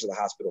got to get her to the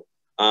hospital.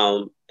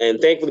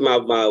 And thankfully,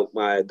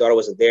 my daughter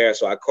wasn't there,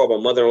 so I called my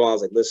mother-in-law. I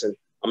was like, listen,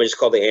 I'm gonna just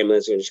call the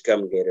ambulance and just come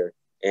and get her.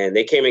 And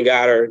they came and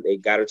got her. They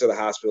got her to the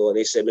hospital, and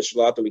they said, Mr.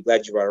 Lofton, we're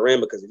glad you brought her in,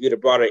 because if you'd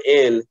have brought her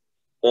in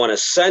on a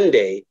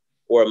Sunday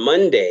or a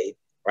Monday,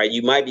 right,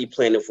 you might be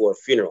planning for a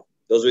funeral.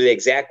 Those were the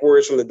exact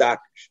words from the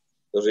doctors.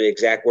 Those are the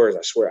exact words.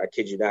 I swear, I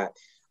kid you not.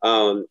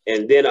 And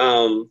then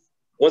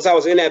once I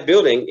was in that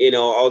building,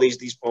 all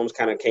these poems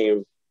kind of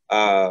came.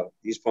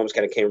 These poems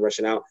kind of came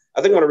rushing out.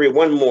 I think I want to read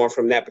one more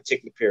from that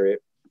particular period.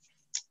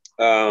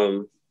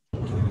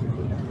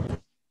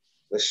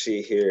 Let's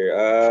see here.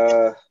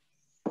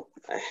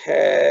 I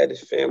had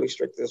family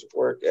strictness,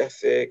 work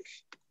ethic.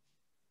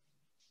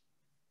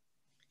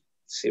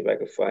 Let's see if I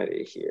can find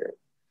it here.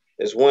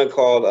 There's one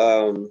called,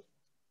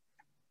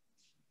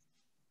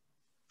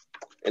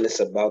 and it's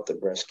about the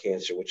breast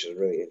cancer, which is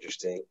really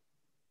interesting.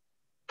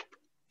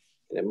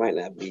 And it might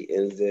not be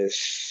in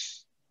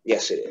this.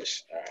 Yes, it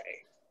is. All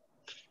right.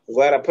 I'm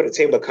glad I put a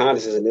table of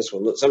contents in this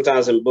one.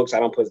 Sometimes in books, I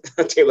don't put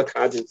a table of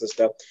contents and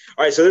stuff.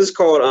 All right, so this is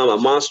called A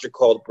Monster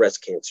Called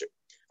Breast Cancer.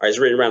 All right, it's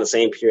written around the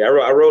same period.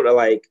 I wrote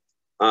like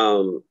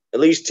at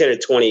least 10 or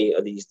 20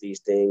 of these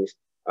things.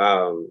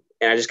 And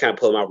I just kind of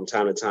pull them out from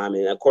time to time.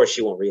 And of course,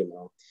 she won't read them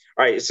all.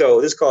 All right,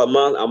 so this is called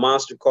A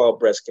Monster Called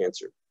Breast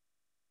Cancer.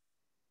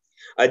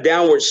 A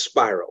downward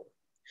spiral.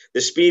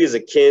 The speed is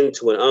akin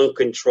to an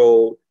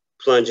uncontrolled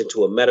plunge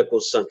into a medical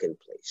sunken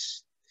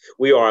place.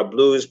 We are a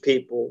blues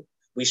people.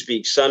 We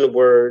speak sun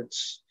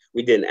words.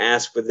 We didn't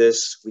ask for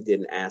this. We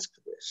didn't ask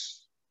for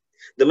this.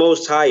 The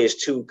Most High is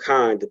too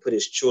kind to put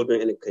his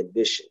children in a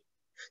condition,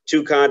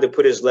 too kind to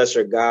put his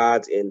lesser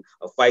gods in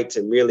a fight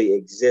to merely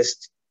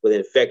exist with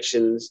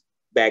infections,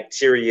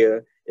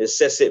 bacteria,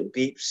 incessant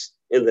beeps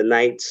in the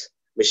night,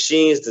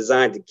 machines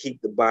designed to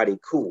keep the body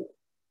cool.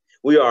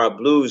 We are a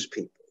blues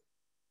people.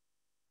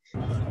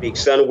 Speak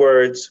sun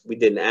words. We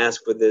didn't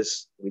ask for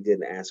this. We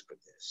didn't ask for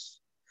this.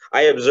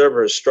 I observe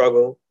her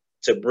struggle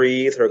to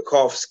breathe. Her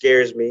cough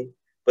scares me,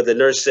 but the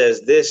nurse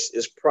says this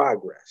is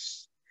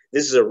progress.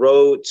 This is a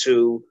road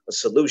to a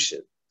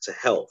solution, to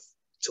health,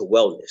 to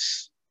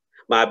wellness.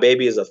 My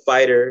baby is a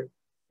fighter.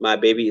 My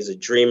baby is a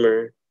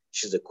dreamer.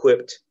 She's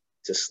equipped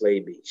to slay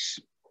beasts.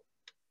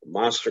 A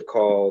monster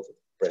called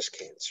breast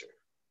cancer.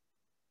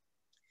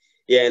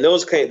 Yeah, and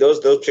those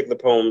particular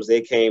poems,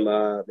 they came,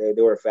 they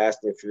were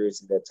fast and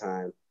furious at that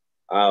time.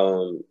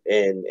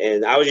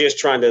 And I was just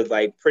trying to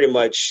like pretty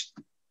much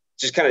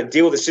just kind of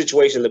deal with the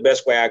situation the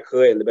best way I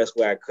could. And the best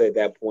way I could at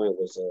that point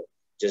was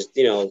just,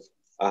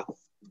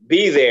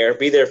 be there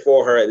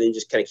for her, and then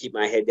just kind of keep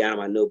my head down in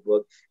my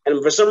notebook.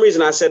 And for some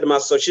reason I said to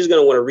myself, she's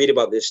going to want to read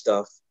about this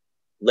stuff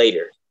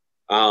later.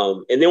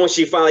 And then when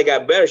she finally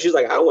got better, she's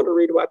like, I don't want to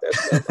read about that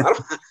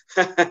stuff.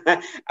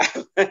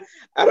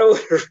 I don't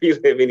want to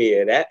relive any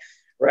of that.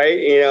 Right.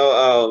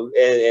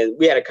 And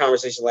we had a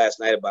conversation last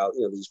night about,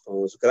 these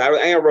poems, because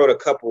I wrote a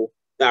couple.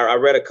 Now I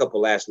read a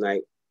couple last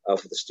night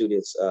for the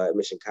students at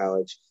Mission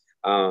College.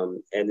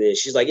 And then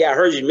she's like, yeah, I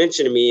heard you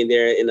mentioning me in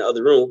there in the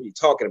other room. What were you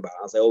talking about?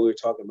 I was like, oh, we were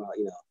talking about,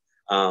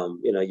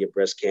 your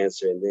breast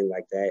cancer and then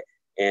like that.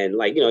 And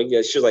like, she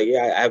was like,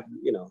 yeah, I have,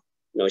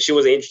 she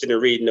wasn't interested in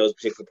reading those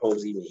particular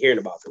poems, even hearing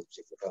about those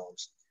particular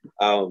poems.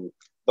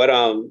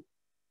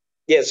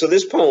 Yeah, so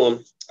this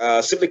poem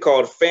simply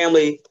called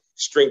Family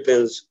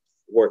Strengthens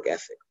Work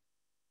Ethic.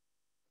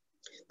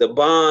 The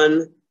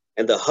bond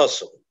and the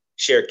hustle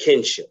share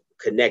kinship,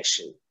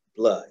 connection,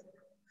 blood.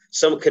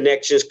 Some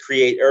connections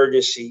create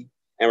urgency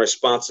and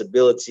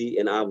responsibility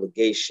and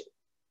obligation.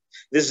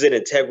 This is an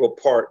integral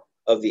part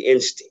of the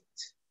instinct,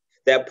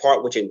 that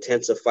part which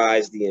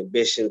intensifies the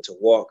ambition to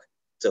walk,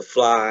 to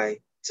fly,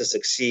 to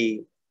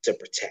succeed, to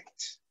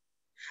protect.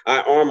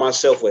 I arm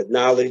myself with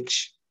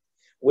knowledge,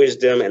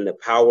 wisdom, and the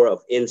power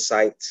of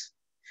insight.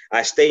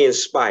 I stay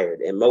inspired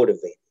and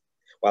motivated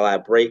while I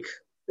break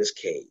this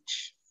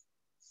cage.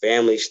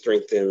 Family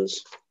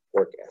strengthens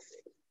work ethic.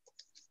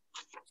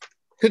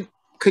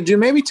 Could you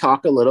maybe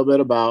talk a little bit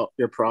about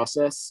your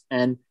process?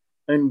 And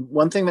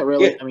one thing that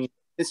really, I mean,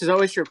 this is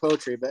always your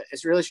poetry, but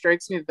it really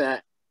strikes me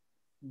that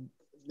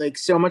like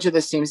so much of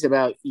this seems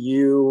about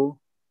you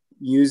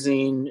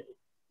using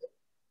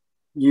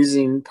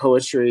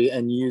poetry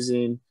and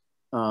using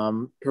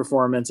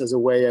performance as a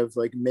way of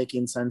like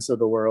making sense of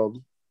the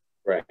world.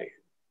 Right.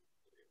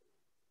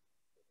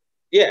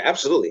 Yeah,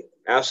 absolutely.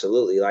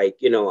 Absolutely. Like,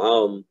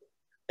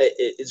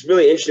 it's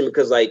really interesting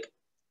because like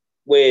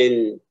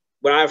when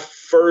I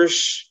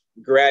first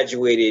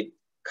graduated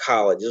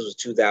college, this was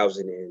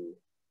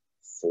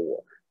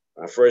 2004.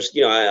 I first,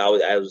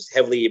 I was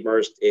heavily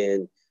immersed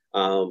in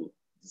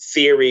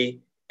theory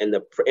and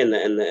the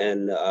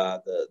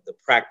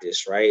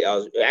practice, right?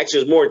 It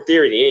was more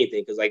theory than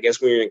anything, because I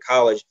guess when you're in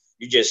college,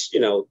 you just,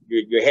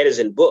 your head is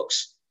in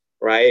books,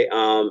 right?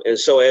 And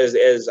so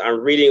as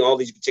I'm reading all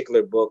these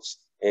particular books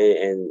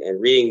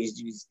and reading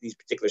these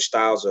particular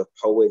styles of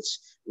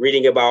poets,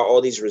 reading about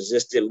all these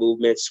resistant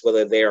movements,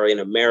 whether they are in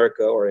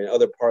America or in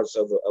other parts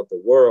of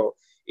the world,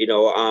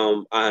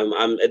 I'm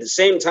at the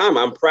same time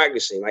I'm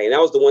practicing. Like, and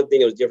that was the one thing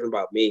that was different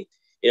about me.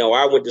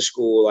 I went to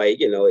school, like,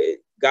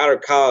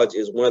 Goddard College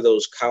is one of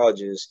those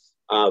colleges,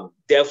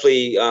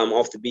 definitely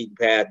off the beaten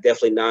path,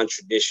 definitely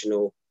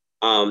non-traditional.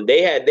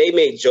 They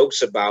made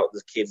jokes about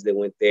the kids that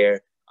went there.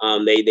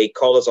 They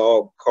called us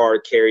all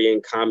card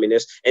carrying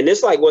communists. And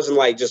this like wasn't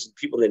like just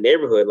people in the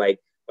neighborhood. Like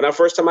when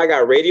first time I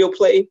got radio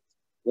play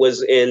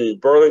was in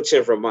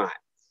Burlington, Vermont.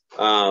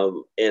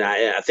 And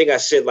I think I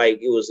said like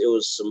it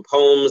was some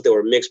poems that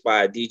were mixed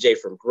by a DJ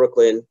from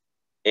Brooklyn.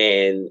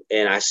 And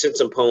I sent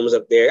some poems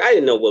up there. I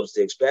didn't know what was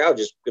to expect. I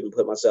just couldn't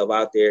put myself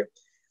out there.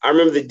 I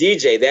remember the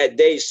DJ that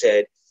day he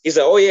said,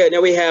 oh yeah,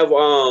 now we have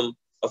a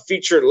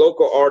featured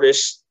local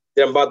artist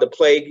that I'm about to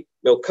play,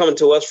 coming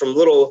to us from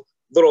little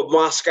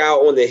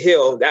Moscow on the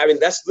hill. I mean,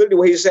 that's literally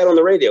what he said on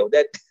the radio.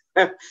 That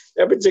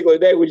particular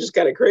day was just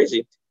kind of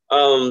crazy.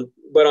 But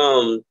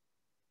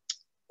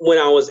when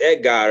I was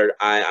at Goddard,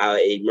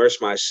 I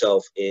immersed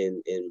myself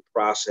in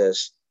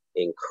process,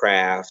 in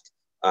craft,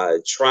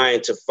 trying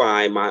to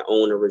find my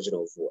own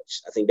original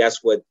voice. I think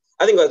that's what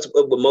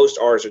most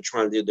artists are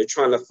trying to do. They're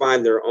trying to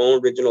find their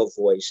own original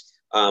voice,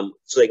 so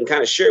they can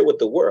kind of share it with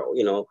the world.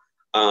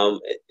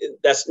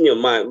 That's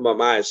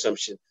my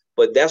assumption.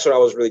 But that's what I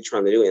was really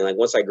trying to do. And like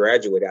once I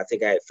graduated, I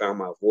think I had found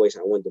my voice.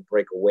 I wanted to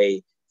break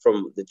away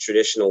from the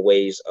traditional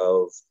ways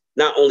of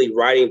not only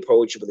writing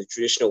poetry, but the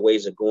traditional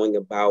ways of going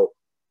about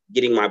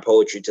getting my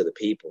poetry to the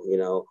people.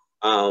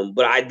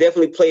 But I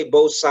definitely played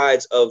both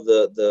sides of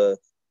the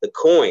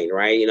coin,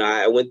 right?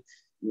 I went,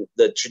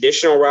 the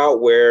traditional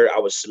route where I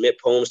would submit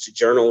poems to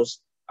journals.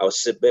 I would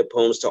submit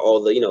poems to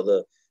all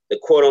the, the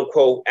quote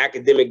unquote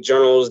academic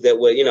journals that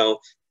would,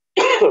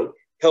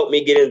 help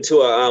me get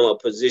into a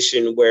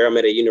position where I'm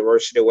at a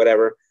university or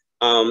whatever.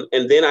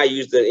 And then I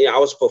used I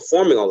was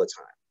performing all the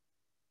time.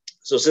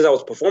 So since I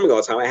was performing all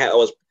the time,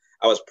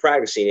 I was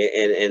practicing it,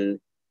 and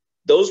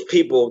those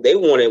people, they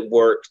wanted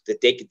work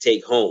that they could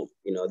take home.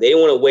 They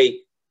didn't want to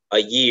wait a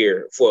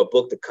year for a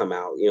book to come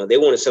out. They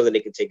wanted something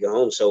they could take it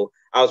home. So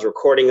I was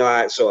recording a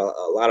lot. So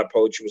a lot of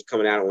poetry was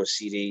coming out on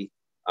CD.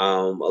 A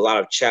lot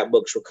of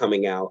chapbooks were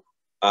coming out.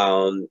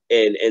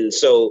 And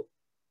so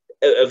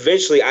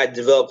eventually I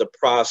developed a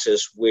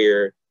process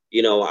where,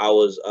 I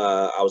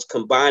was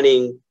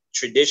combining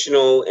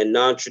traditional and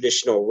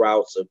non-traditional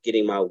routes of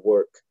getting my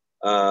work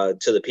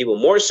to the people,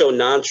 more so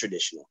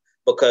non-traditional,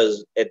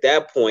 because at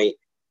that point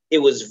it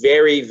was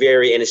very,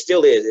 very, and it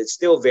still is, it's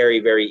still very,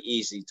 very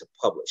easy to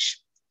publish,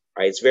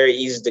 right? It's very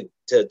easy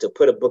to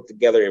put a book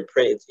together and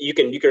print. You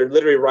can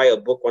literally write a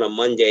book on a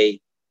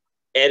Monday,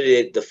 edit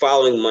it the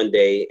following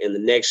Monday, and the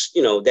next,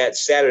 that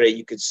Saturday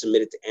you could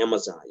submit it to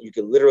Amazon. You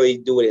can literally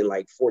do it in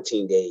like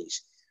 14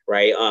 days,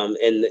 right?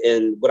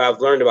 And what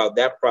I've learned about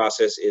that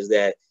process is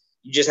that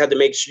you just have to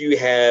make sure you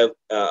have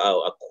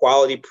a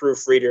quality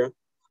proofreader.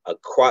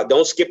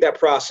 Don't skip that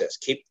process.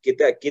 Get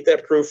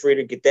that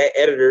proofreader, get that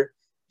editor,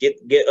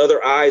 get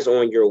other eyes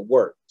on your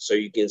work, so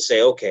you can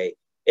say, okay,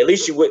 at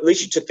least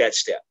you took that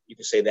step. You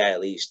can say that at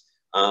least.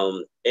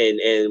 And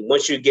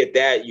once you get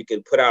that, you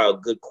can put out a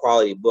good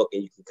quality book,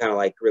 and you can kind of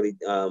like really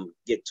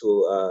get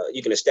to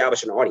you can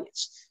establish an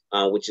audience,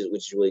 which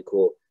is really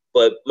cool.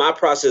 But my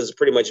process has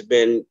pretty much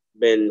been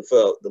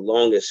for the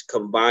longest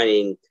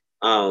combining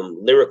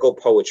lyrical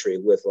poetry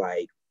with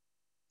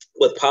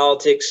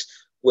politics,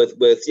 with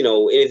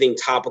anything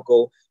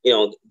topical.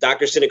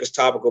 Dr. Synikka's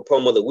topical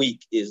poem of the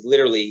week is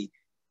literally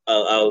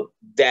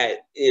that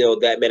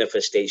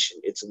manifestation.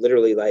 It's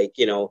literally like,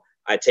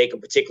 I take a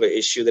particular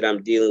issue that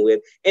I'm dealing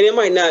with, and it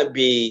might not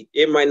be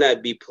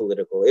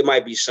political. It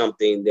might be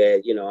something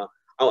that,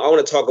 I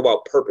want to talk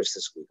about purpose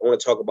this week. I want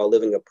to talk about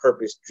living a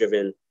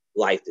purpose-driven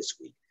life this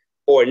week.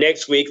 Or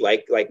next week,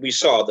 like we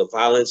saw the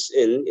violence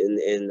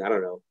in I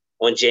don't know,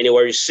 on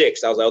January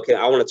 6th. I was like, okay,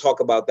 I want to talk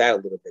about that a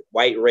little bit.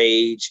 White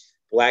rage,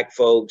 Black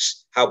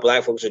folks, how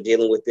Black folks are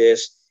dealing with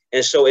this.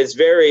 And so it's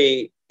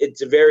very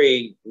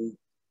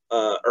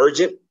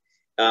urgent.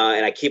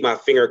 And I keep my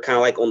finger kind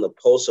of like on the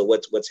pulse of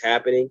what's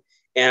happening.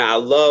 And I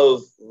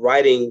love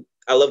writing.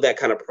 I love that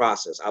kind of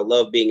process. I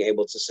love being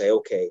able to say,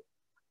 okay,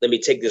 let me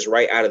take this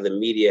right out of the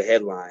media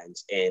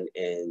headlines, and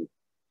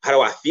how do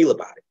I feel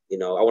about it?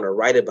 I want to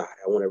write about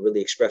it. I want to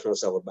really express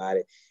myself about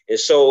it. And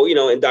so,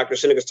 in Dr.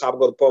 Synikka's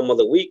topical poem of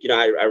the week,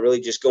 I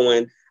really just go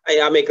in.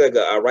 I make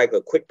I write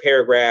a quick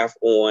paragraph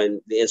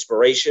on the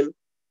inspiration,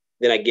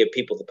 then I give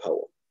people the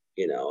poem.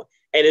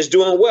 And it's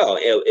doing well.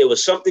 It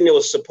was something that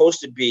was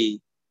supposed to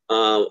be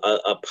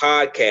a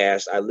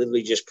podcast I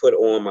literally just put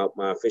on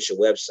my official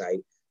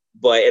website.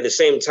 But at the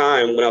same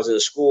time, when I was in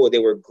school, they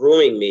were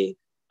grooming me.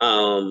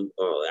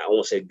 I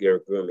won't say they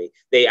were grooming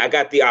me. I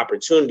got the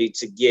opportunity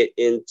to get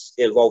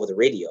involved with the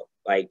radio,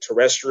 like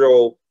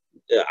terrestrial.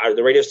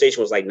 The radio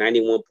station was like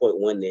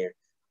 91.1 there.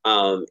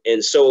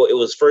 And so it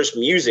was first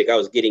music I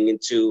was getting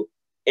into,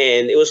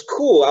 and it was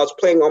cool. I was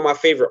playing all my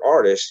favorite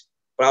artists.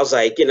 But I was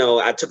like,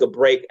 I took a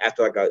break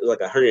after like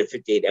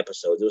 158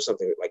 episodes. It was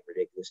something like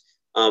ridiculous.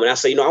 And I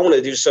said, I want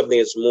to do something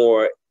that's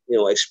more,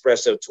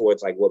 expressive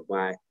towards like what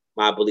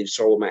my beliefs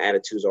or what my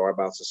attitudes are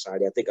about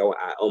society. I think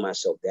I owe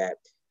myself that.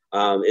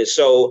 And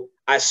so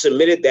I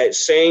submitted that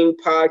same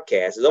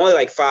podcast. It's only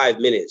like 5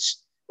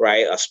 minutes,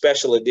 right? A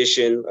special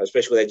edition,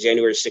 especially with that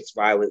January 6th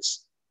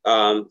violence.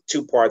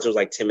 2 parts. It was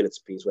like 10 minutes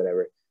a piece,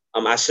 whatever.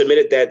 I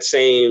submitted that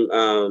same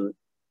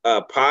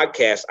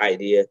podcast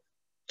idea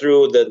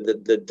through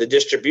the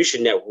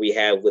distribution network we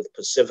have with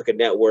Pacifica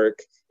Network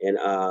and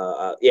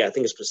I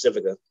think it's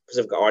Pacifica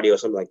Audio or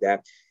something like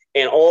that.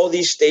 And all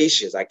these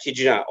stations, I kid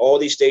you not, all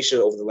these stations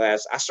over the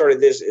last, I started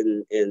this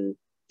in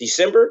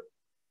December,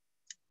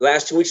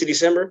 last 2 weeks of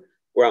December,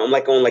 where I'm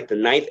like on like the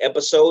 9th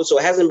episode. So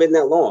it hasn't been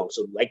that long.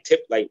 So like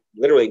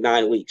literally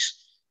 9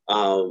 weeks.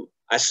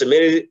 I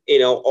submitted,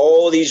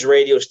 all these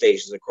radio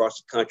stations across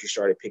the country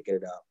started picking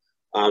it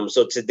up.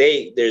 So to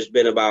date, there's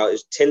been about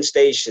 10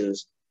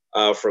 stations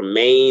from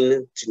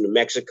Maine to New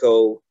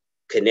Mexico,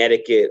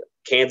 Connecticut,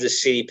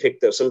 Kansas City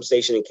picked up, some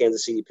station in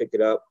Kansas City picked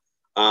it up.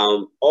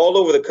 All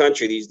over the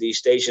country, these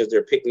stations,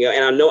 they're picking up.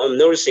 And I'm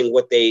noticing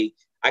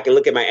I can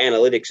look at my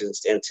analytics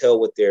and tell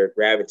what they're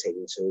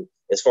gravitating to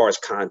as far as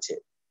content.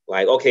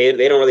 Like, okay,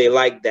 they don't really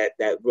like that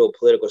real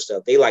political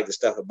stuff. They like the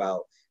stuff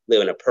about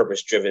living a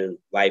purpose-driven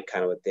life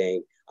kind of a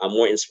thing,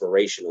 more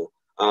inspirational.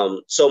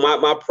 So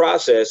my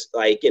process,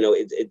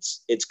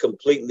 it's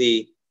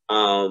completely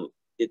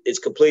it's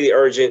completely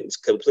urgent. It's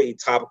completely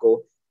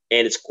topical,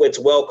 and it's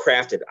well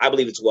crafted. I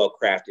believe it's well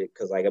crafted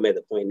because like I'm at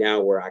the point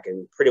now where I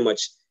can pretty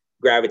much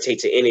gravitate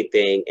to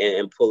anything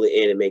and pull it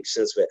in and make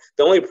sense of it.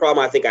 The only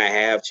problem I think I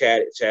have,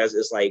 Chaz,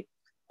 is like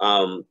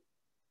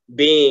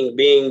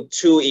being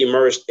too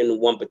immersed in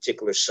one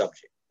particular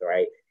subject.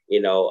 right?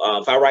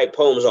 If I write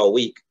poems all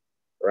week,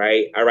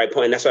 right? I write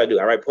poems. That's what I do.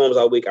 I write poems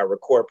all week. I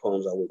record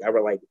poems all week.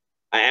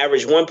 I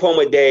average 1 poem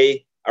a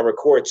day. I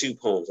record 2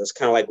 poems. That's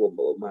kind of like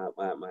what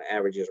my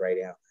average is right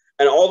now.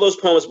 And all those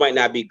poems might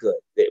not be good,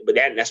 but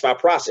that's my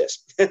process.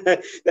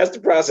 That's the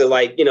process.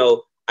 Like,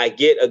 I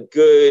get a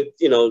good,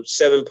 7 to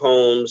 10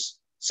 poems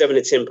at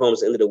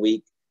the end of the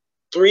week.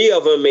 3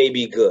 of them may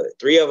be good.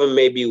 3 of them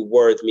may be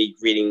worth me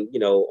reading,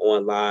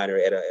 online or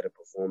at a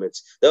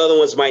performance. The other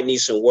ones might need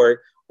some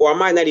work, or I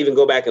might not even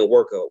go back and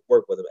work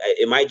with them.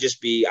 It might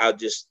just be, I'll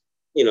just,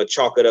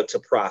 chalk it up to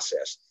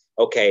process.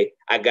 Okay,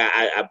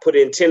 I put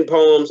in 10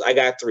 poems. I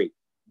got 3.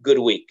 Good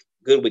week.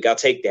 I'll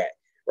take that.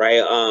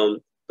 Right.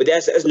 But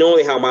that's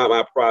normally how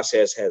my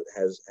process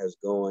has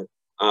gone.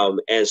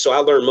 And so I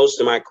learned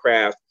most of my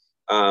craft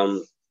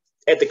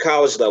at the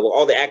college level,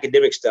 all the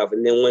academic stuff.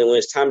 And then when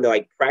it's time to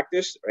like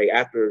practice, right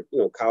after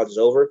college is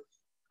over,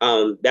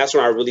 that's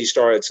when I really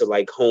started to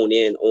like hone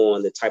in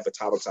on the type of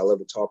topics I love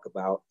to talk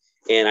about.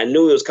 And I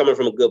knew it was coming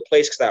from a good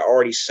place because I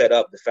already set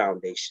up the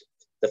foundation.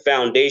 The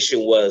foundation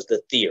was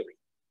the theory.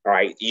 All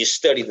right, you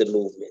study the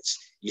movements,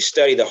 you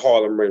study the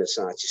Harlem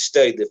Renaissance, you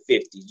study the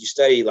 50s, you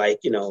study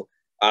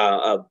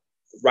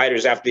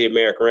writers after the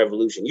American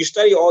Revolution. You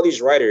study all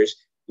these writers,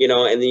 and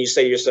then you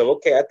say to yourself,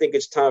 okay, I think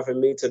it's time for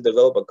me to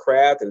develop a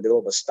craft and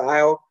develop a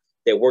style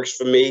that works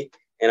for me.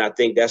 And I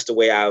think that's the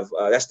way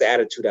that's the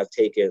attitude I've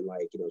taken,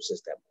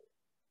 since that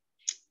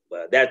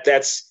moment. But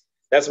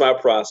that's my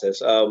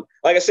process.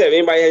 Like I said, if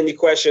anybody had any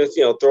questions,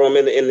 throw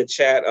them in the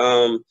chat.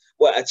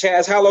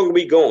 Chaz, how long are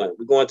we going?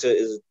 We're going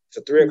to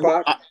 3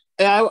 o'clock?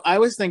 I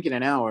was thinking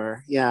an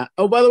hour. Yeah.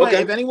 Oh, by the way,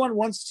 Okay. if anyone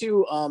wants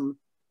to,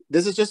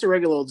 this is just a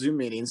regular old Zoom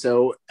meeting,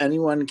 so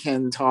anyone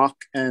can talk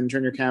and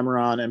turn your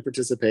camera on and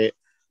participate.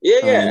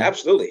 Yeah,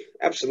 absolutely.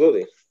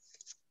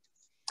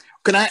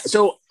 Can I?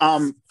 So,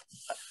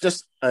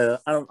 just I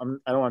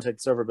don't want to take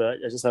this over, but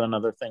I just had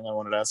another thing I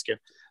wanted to ask you.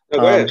 No,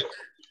 go ahead.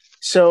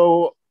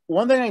 So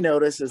one thing I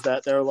noticed is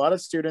that there are a lot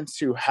of students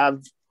who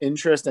have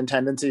interest and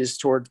tendencies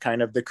toward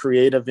kind of the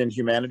creative and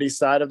humanities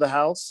side of the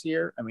house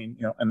here. I mean,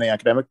 and the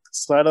academic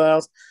side of the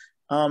house.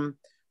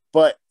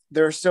 But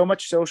there's so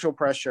much social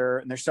pressure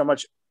and there's so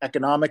much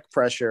economic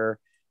pressure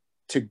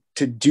to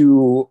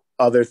do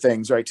other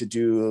things, right?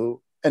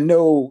 And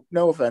no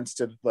offense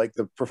to like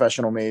the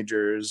professional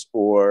majors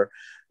or,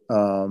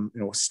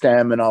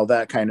 STEM and all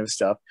that kind of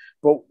stuff.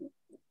 But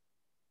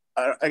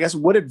I guess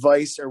what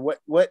advice or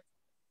what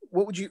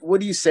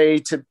do you say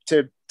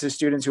to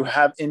students who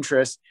have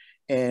interest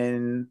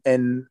in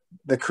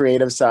the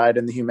creative side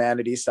and the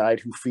humanities side,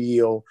 who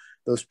feel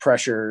those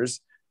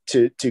pressures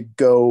to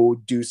go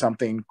do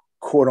something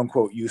quote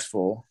unquote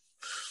useful?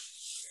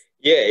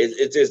 Yeah,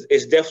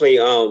 it's definitely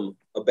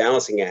a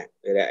balancing act.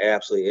 It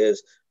absolutely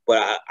is.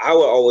 But I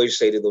would always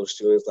say to those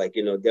students, like,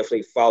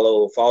 definitely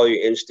follow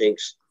your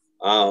instincts.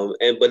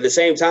 But at the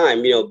same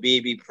time,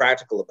 be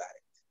practical about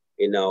it.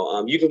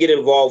 You can get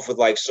involved with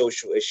like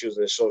social issues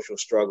and social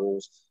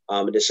struggles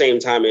at the same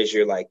time as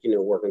you're like,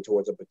 working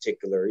towards a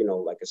particular,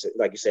 like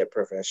you said,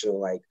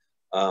 professional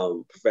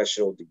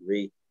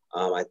degree,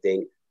 I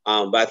think.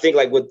 But I think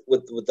like with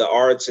the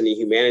arts and the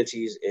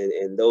humanities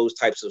and those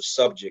types of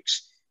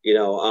subjects,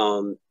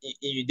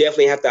 you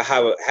definitely have to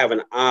have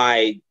an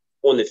eye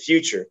on the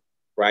future,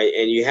 right?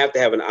 And you have to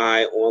have an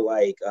eye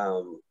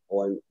on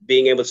on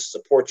being able to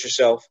support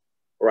yourself,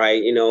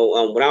 right?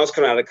 When I was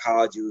coming out of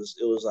college, it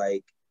was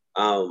like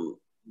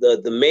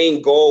the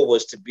main goal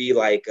was to be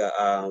like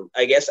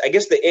I guess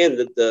the end,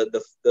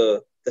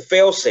 the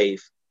fail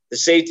safe, the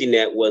safety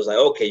net was like,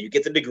 okay, you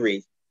get the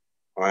degree,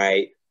 all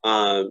right,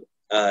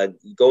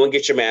 go and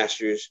get your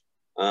master's,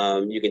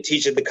 you can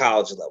teach at the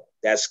college level.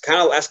 That's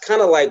kind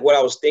of like what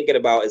I was thinking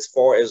about as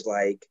far as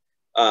like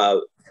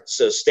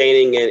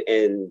sustaining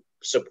and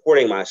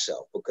supporting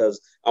myself,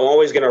 because I'm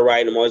always going to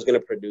write, I'm always going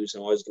to produce,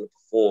 I'm always going to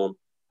perform.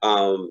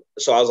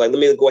 So I was like, let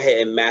me go ahead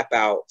and map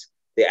out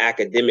the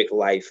academic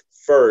life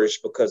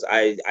first, because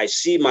I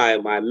see my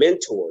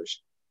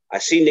mentors. I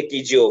see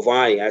Nikki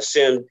Giovanni. I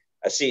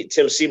see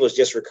Tim Siebel's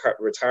just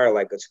retired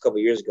like a couple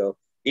of years ago.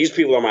 These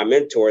people are my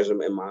mentors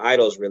and my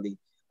idols, really.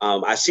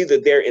 I see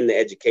that they're in the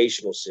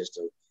educational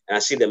system, and I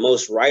see that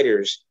most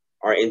writers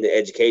are in the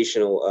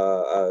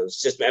educational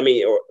system. I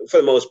mean, or for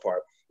the most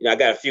part, I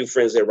got a few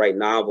friends that write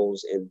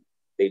novels and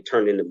they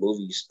turned into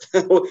movies. I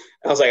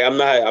was like, I'm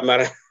not a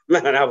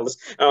novelist.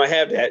 I don't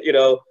have that,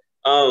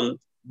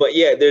 But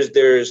yeah,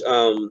 there's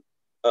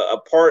a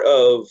part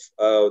of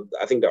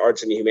I think the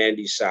arts and the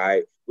humanities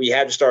side, we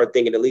have to start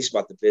thinking at least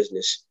about the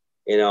business,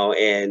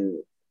 and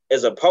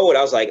as a poet,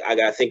 I was like, I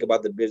got to think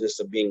about the business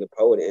of being a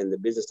poet. And the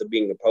business of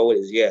being a poet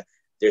is,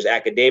 there's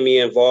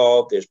academia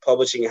involved, there's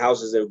publishing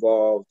houses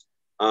involved,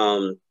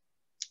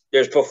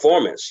 there's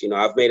performance.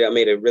 I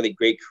made a really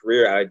great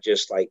career out of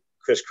just like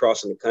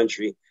crisscrossing the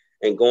country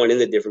and going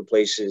into different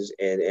places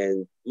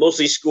and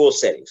mostly school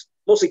settings,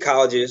 mostly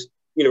colleges,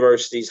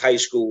 universities, high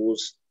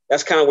schools.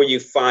 That's kind of where you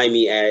find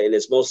me at. And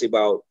it's mostly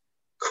about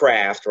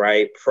craft,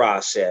 right?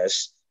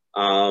 Process.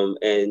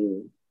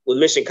 And with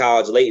Mission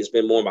College late, it's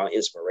been more about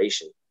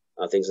inspiration.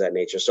 things of that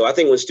nature. So I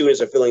think when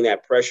students are feeling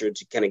that pressure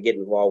to kind of get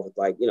involved with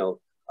like,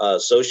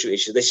 social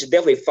issues, they should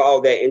definitely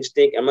follow that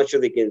instinct. I'm not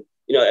sure they can,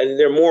 and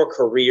there are more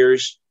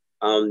careers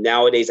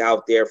nowadays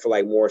out there for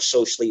like more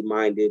socially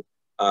minded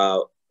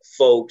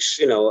folks,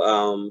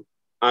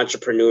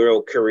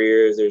 entrepreneurial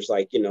careers. There's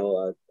like,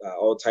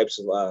 all types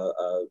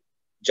of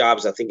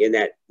jobs, I think, in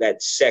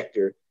that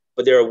sector.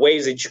 But there are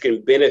ways that you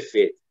can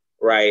benefit,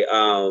 right,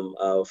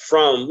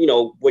 from,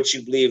 what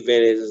you believe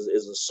in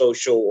is a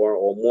social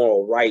or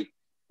moral right,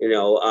 in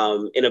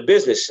a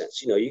business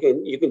sense.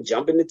 You can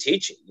jump into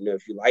teaching,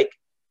 if you like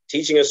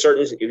teaching if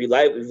you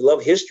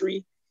love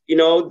history, you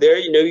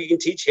can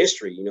teach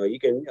history, you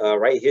can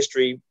write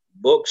history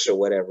books or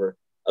whatever.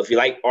 If you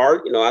like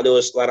art, I know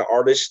there's a lot of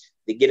artists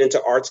that get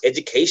into arts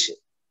education.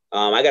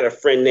 I got a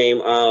friend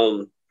named,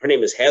 her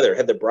name is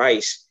Heather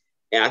Bryce,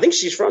 and I think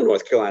she's from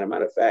North Carolina,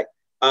 matter of fact.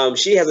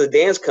 She has a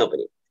dance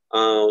company,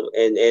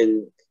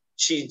 and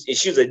she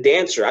was a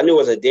dancer. I knew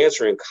her as a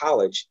dancer in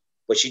college,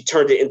 but she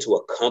turned it into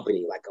a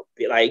company,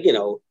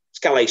 it's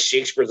kind of like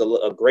Shakespeare's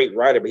a great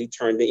writer, but he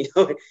turned it,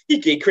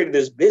 he created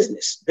this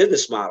business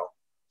model.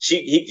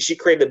 She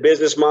created a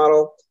business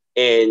model,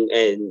 and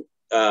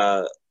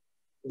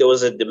there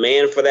was a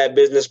demand for that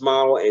business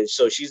model, and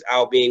so she's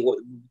out being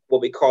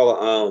what we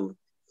call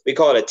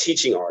it a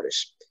teaching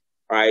artist.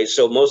 All right,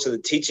 so most of the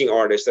teaching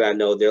artists that I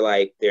know,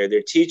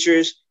 they're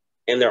teachers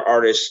and they're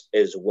artists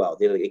as well.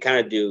 They kind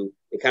of do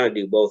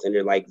both, and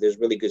they're like, there's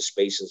really good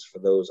spaces for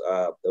those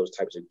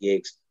types of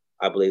gigs.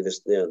 I believe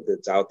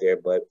that's out there,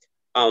 but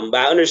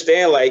I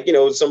understand,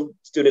 some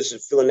students are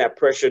feeling that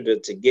pressure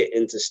to get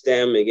into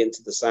STEM and get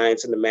into the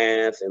science and the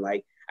math, and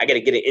like, I got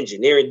to get an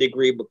engineering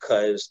degree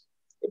because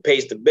it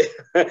pays the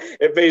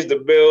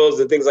bills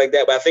and things like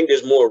that. But I think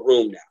there's more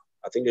room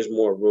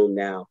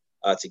now.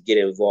 To get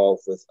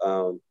involved with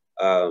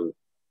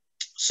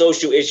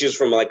social issues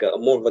from like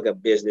more of like a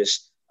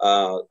business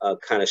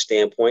kind of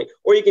standpoint,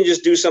 or you can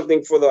just do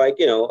something for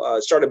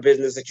start a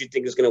business that you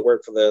think is going to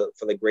work for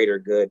the greater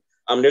good.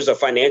 There's a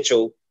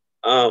financial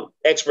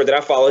expert that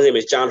I follow. His name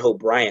is John Hope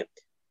Bryant.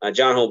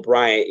 John Hope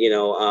Bryant,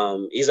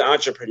 he's an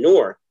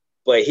entrepreneur,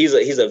 but he's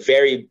a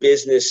very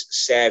business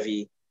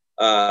savvy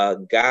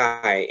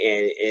guy,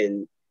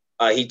 and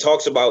he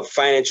talks about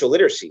financial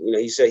literacy.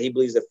 He said he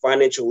believes that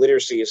financial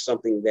literacy is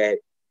something that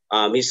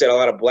he said a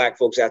lot of Black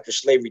folks after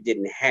slavery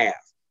didn't have.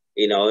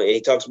 And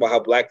he talks about how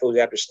Black folks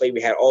after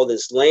slavery had all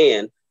this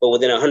land, but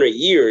within 100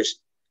 years,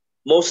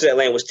 most of that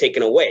land was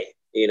taken away.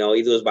 Either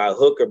it was by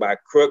hook or by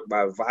crook,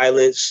 by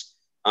violence,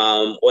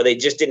 or they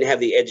just didn't have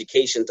the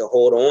education to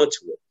hold on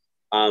to it.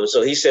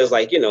 So he says,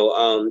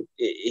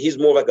 he's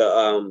more like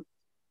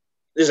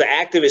there's an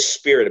activist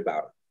spirit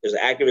about him. There's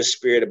an activist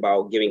spirit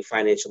about giving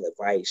financial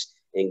advice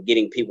and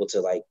getting people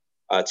to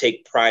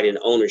take pride in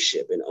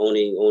ownership and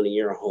owning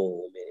your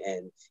home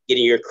and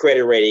getting your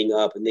credit rating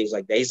up and things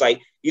like that.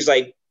 He's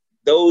like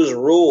those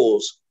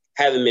rules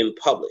haven't been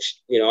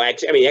published.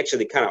 Actually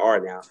they kind of are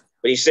now.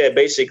 But he said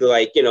basically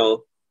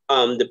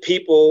the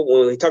people,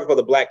 when he talks about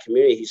the Black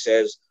community, he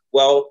says,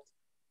 well,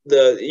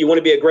 you want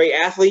to be a great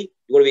athlete,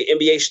 you want to be an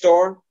NBA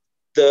star,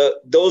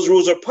 those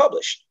rules are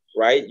published,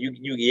 right?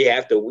 You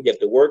have to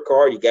work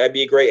hard, you got to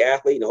be a great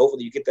athlete, and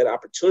hopefully you get that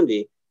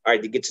opportunity, all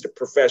right, to get to the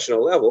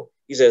professional level.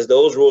 He says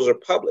those rules are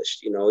published.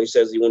 He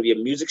says you want to be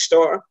a music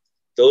star,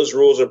 those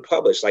rules are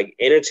published, like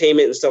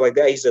entertainment and stuff like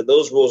that. He said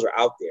those rules are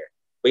out there.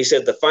 But he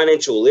said the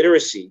financial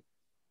literacy,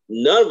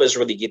 none of us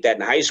really get that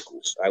in high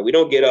school. Right? We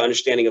don't get an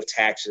understanding of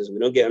taxes. We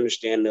don't get an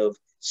understanding of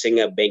setting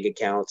up bank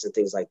accounts and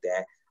things like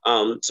that.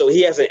 So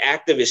he has an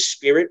activist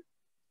spirit.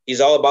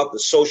 He's all about the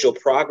social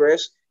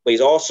progress, but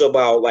he's also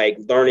about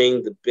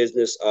learning the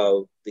business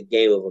of the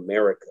game of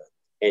America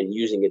and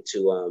using it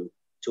to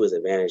his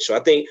advantage. So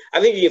I think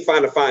you can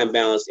find a fine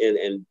balance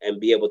and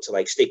be able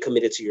to stay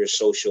committed to your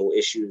social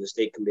issues and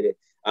stay committed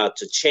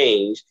to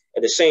change.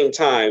 At the same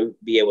time,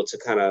 be able to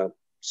kind of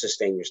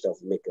sustain yourself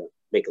and make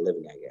a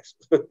living, I guess.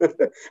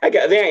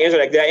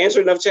 Did I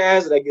answer enough,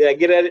 Chaz? Did I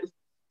get at it?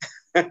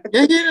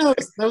 Yeah,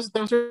 that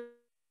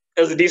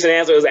was a decent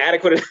answer. It was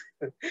adequate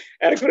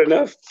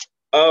enough.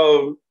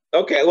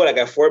 Okay, I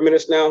got 4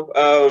 minutes now.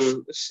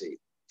 Let's see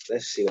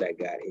what I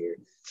got here.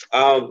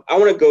 I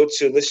want to go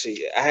to, let's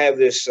see. I have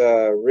this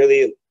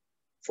really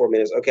 4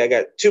 minutes. Okay, I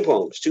got two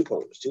poems,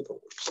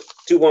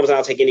 and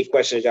I'll take any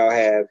questions y'all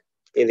have.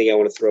 Anything y'all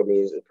want to throw me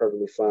is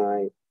perfectly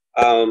fine.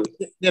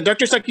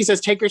 Dr. Stuckey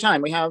says take your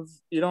time.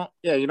 You don't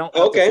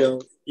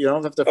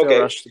have to feel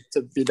rushed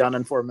to be done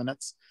in 4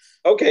 minutes.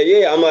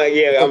 Okay, yeah, I'm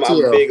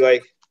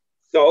big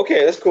no,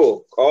 okay, that's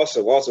cool.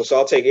 Awesome. So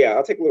I'll take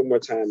a little more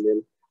time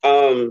then.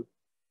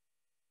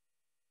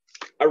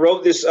 I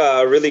wrote this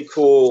really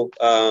cool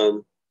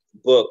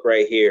book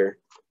right here.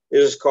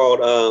 This is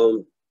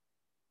called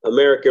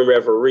American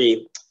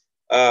Reverie.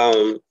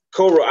 I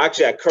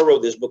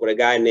co-wrote this book with a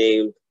guy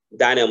named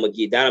Donnell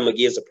McGee. Donnell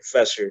McGee is a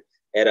professor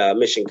at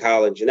Mission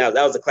College, and that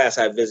was the class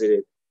I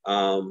visited.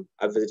 I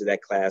visited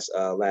that class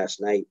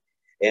last night,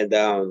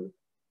 and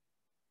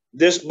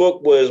this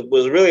book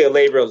was really a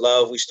labor of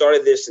love. We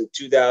started this in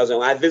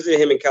 2000. I visited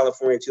him in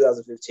California in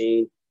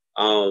 2015.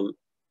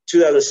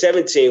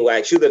 2017,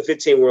 like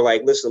 2015, we were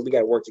like, listen, we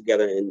got to work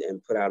together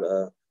and put out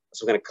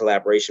some kind of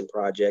collaboration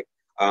project.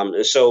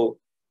 And so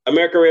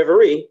American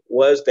Reverie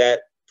was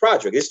that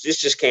project. This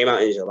just came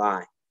out in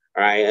July.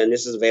 All right. And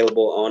this is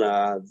available on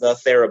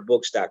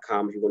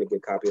thetherabooks.com if you want to get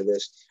a copy of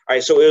this. All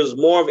right. So it was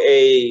more of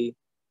a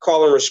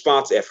call and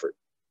response effort.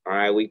 All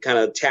right. We kind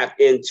of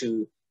tapped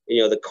into,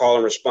 the call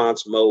and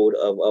response mode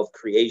of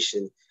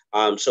creation.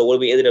 So what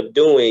we ended up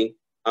doing,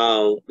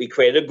 we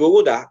created a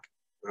Google Doc.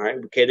 All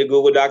right. We created a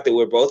Google Doc that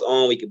we're both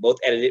on. We could both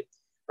edit it.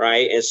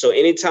 Right. And so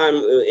anytime,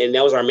 and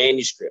that was our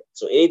manuscript.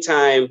 So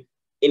anytime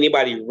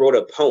anybody wrote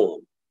a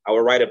poem, I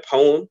would write a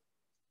poem.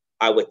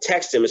 I would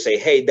text them and say,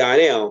 hey,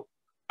 Donnell,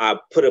 I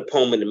put a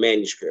poem in the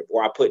manuscript,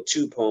 or I put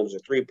 2 poems or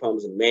 3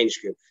 poems in the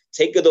manuscript.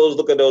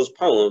 Look at those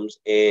poems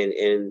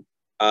and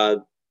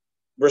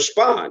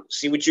respond,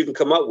 see what you can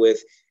come up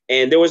with.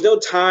 And there was no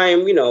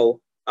time, we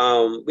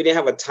didn't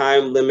have a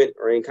time limit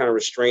or any kind of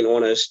restraint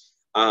on us.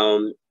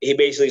 He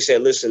basically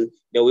said, listen,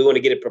 we want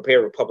to get it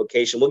prepared for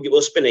publication.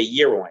 We'll spend a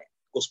year on it.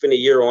 We'll spend a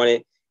year on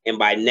it. And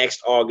by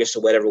next August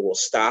or whatever, we'll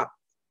stop,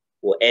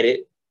 we'll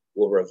edit,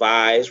 we'll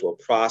revise, we'll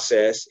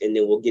process, and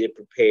then we'll get it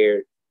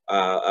prepared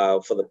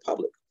for the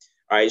public.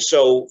 All right.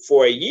 So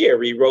for a year,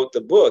 we wrote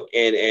the book,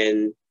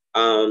 and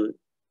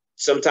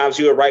sometimes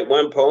he would write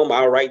 1 poem.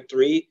 I would write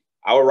 3.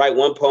 I would write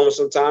 1 poem.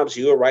 Sometimes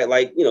he would write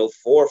 4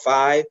 or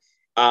 5.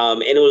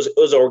 And it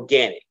was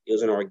organic. It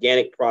was an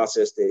organic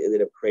process that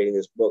ended up creating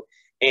this book.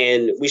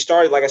 And we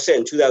started, like I said,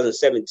 in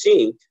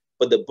 2017.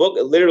 But the book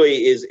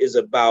literally is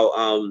about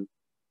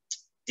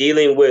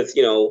dealing with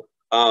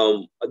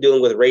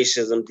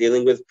racism,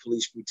 dealing with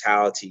police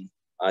brutality,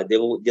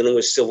 dealing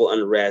with civil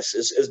unrest.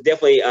 It's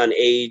definitely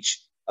a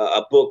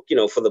book,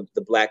 for the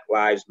Black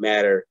Lives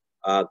Matter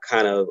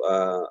kind of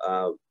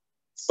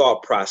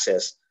thought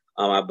process,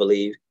 I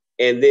believe.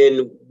 And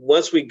then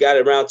once we got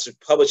around to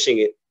publishing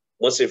it,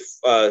 once it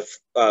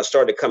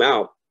started to come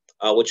out,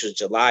 which was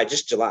July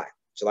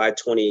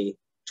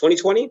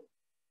 2020,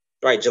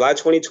 right? July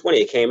 2020,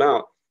 it came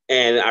out.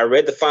 And I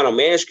read the final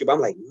manuscript. I'm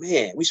like,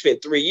 man, we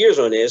spent 3 years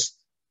on this,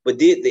 but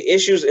the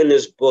issues in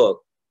this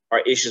book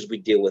are issues we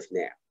deal with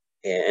now.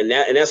 And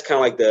that's kind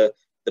of like the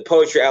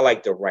poetry I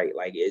like to write.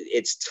 Like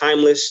it's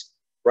timeless,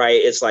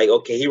 right? It's like,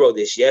 okay, he wrote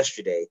this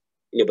yesterday,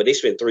 but they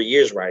spent 3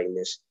 years writing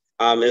this.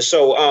 And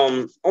so I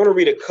want to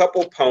read a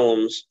couple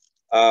poems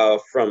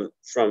from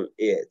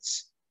it.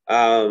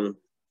 And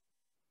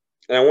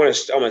I'm going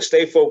to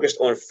stay focused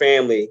on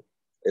family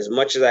as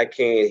much as I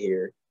can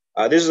here.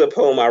 This is a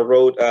poem I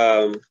wrote.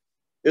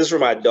 This is for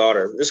my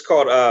daughter. This is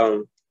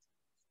called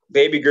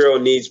Baby Girl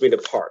Needs Me to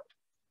Part,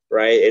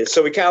 right? And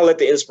so we kind of let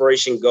the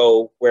inspiration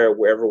go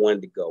wherever it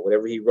wanted to go.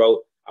 Whatever he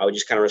wrote, I would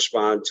just kind of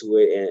respond to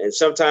it. And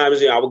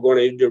sometimes, I would go in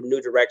a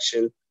new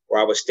direction, or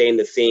I would stay in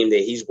the theme that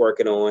he's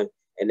working on.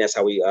 And that's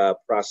how we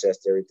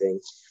processed everything.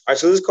 All right,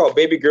 so this is called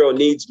Baby Girl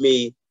Needs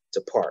Me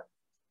to Part.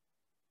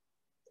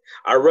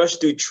 I rush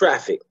through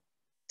traffic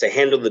to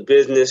handle the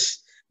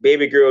business.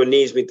 Baby girl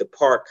needs me to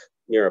park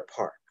near a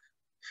park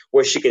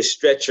where she can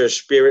stretch her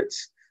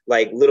spirits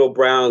like little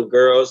brown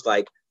girls,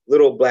 like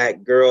little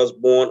black girls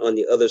born on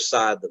the other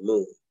side of the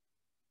moon.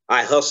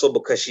 I hustle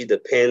because she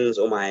depends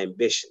on my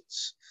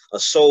ambitions. A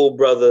soul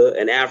brother,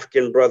 an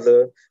African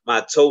brother.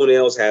 My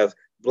toenails have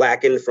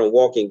blackened from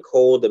walking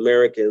cold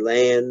American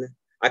land.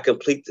 I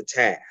complete the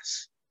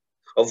task.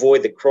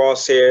 Avoid the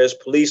crosshairs.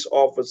 Police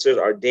officers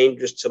are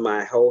dangerous to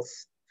my health.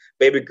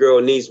 Baby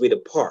girl needs me to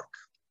park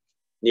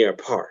near a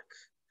park.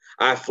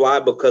 I fly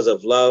because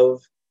of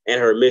love and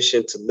her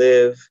mission to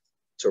live,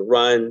 to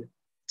run,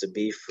 to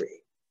be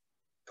free.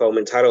 Poem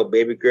entitled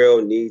Baby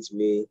Girl Needs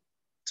Me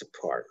to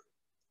Part.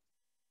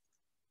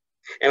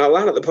 And a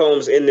lot of the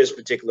poems in this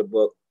particular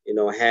book,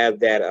 have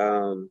that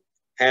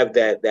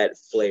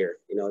flair.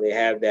 They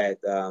have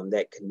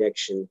that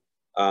connection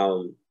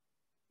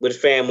with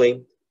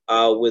family,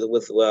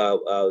 with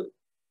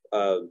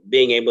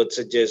being able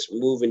to just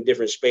move in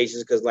different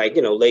spaces. Because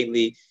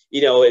lately,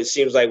 it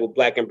seems like with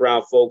Black and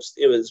brown folks,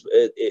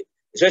 it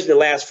especially in the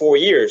last 4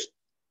 years,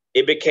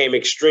 it became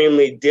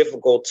extremely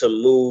difficult to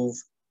move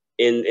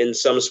in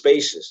some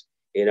spaces,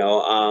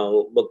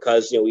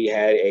 because we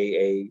had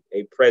a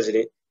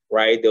president,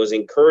 right, that was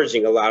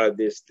encouraging a lot of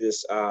this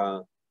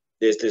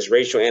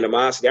racial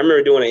animosity. I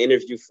remember doing an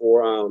interview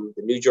for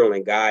the New Journal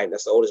and Guide.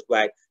 That's the oldest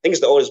I think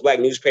it's the oldest Black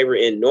newspaper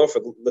in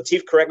Norfolk.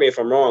 Lateef, correct me if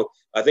I'm wrong.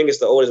 I think it's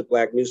the oldest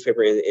Black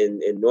newspaper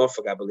in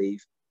Norfolk, I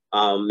believe,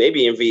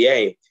 maybe in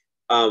VA.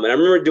 And I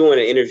remember doing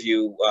an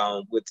interview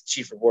with the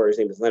chief reporter. His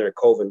name is Leonard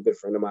Colvin, a good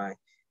friend of mine.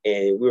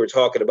 And we were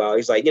talking about,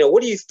 he's like,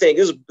 what do you think?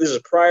 This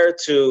is prior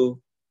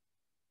to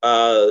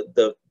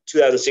the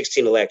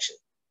 2016 election,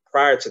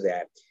 prior to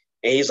that.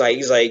 And he's like,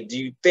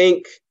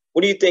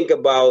 what do you think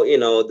about,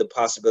 the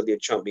possibility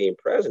of Trump being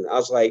president? I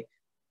was like,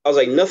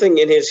 nothing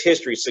in his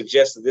history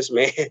suggests that this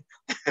man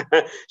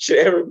should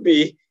ever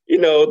be,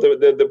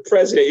 the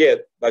president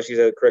yet. Like she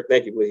said, correct.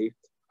 Thank you, Lee.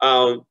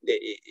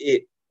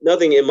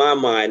 Nothing in my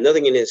mind,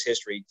 nothing in his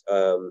history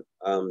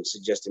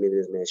suggests to me that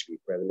this man should be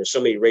president. There's so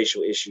many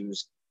racial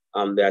issues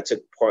that I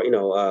took part,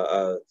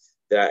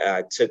 that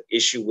I took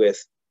issue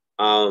with.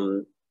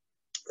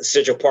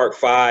 Central Park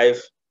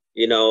 5,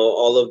 you know,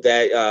 all of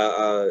that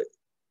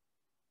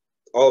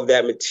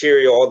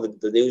material, all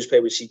the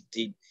newspapers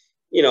he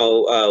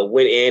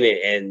went in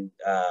and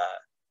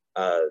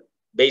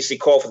basically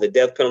called for the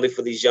death penalty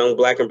for these young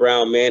black and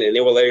brown men, and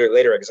they were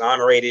later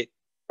exonerated.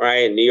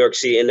 Right, and New York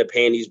City ended up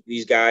paying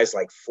these guys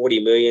like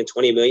 40 million,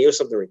 20 million, or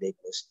something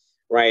ridiculous.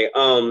 Right,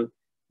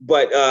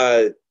 but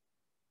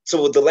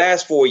so with the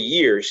last 4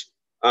 years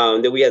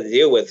that we had to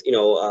deal with, you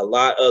know, a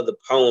lot of the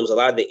poems, a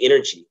lot of the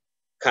energy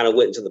kind of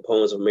went into the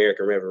poems of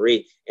American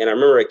Reverie. And I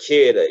remember a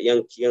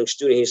young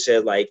student, he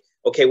said, like,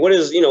 okay, what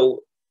is, you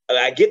know,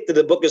 I get that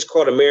the book is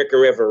called American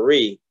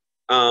Reverie.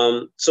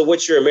 So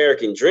what's your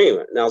American dream?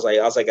 And I was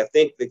like, I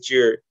think that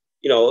you're,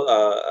 you know,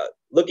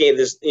 looking at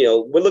this, you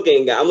know,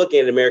 I'm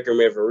looking at American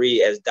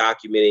Reverie as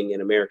documenting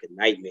an American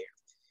nightmare,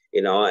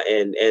 you know,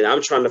 and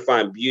I'm trying to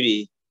find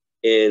beauty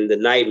in the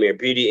nightmare,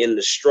 beauty in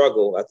the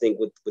struggle, I think,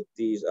 with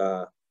these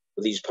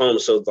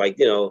poems. So like,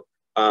 you know,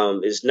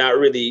 it's not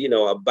really, you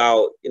know,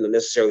 about, you know,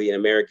 necessarily an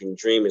American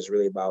dream. It's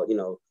really about, you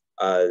know,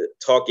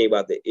 talking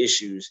about the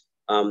issues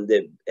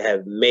that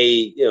have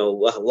made, you know,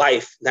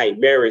 life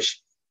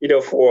nightmarish, you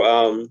know, for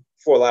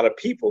a lot of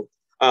people.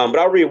 But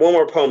I'll read one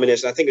more poem in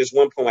this. I think there's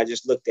one poem I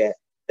just looked at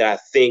that I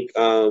think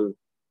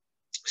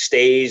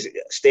stays.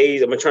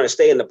 I'm trying to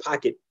stay in the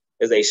pocket,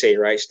 as they say,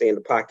 right? Stay in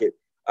the pocket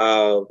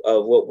of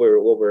what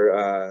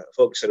we're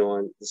focusing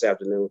on this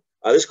afternoon.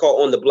 This is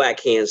called On the Black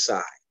Hand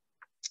Side.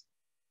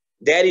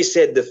 Daddy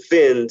said,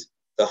 defend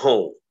the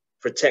home,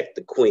 protect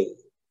the queen,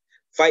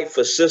 fight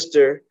for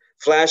sister,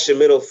 flash a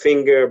middle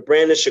finger,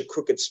 brandish a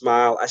crooked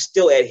smile. I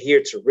still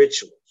adhere to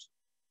rituals,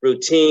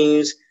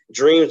 routines,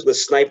 dreams with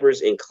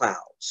snipers in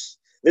clouds.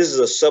 This is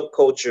a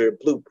subculture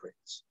blueprint,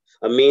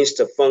 a means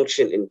to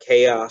function in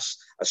chaos,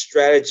 a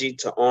strategy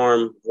to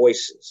arm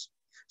voices.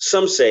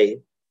 Some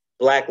say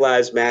Black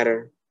lives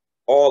matter,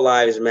 all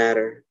lives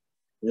matter,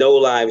 no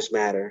lives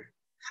matter.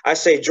 I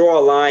say draw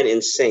a line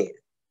in sand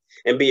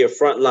and be a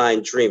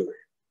frontline dreamer.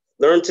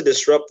 Learn to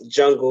disrupt the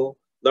jungle,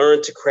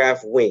 learn to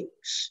craft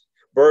wings.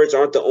 Birds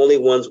aren't the only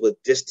ones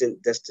with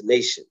distant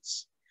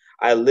destinations.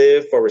 I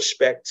live for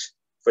respect,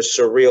 for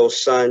surreal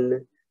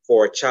sun,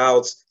 for a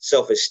child's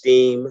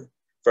self-esteem,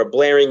 for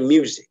blaring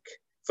music,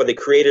 for the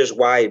creator's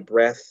wide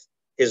breath,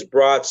 his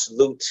broad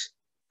salute,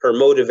 her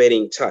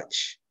motivating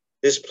touch.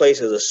 This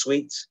place is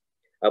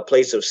a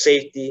place of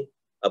safety,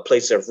 a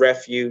place of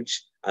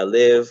refuge. I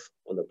live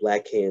on the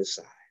Black Hand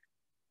Side.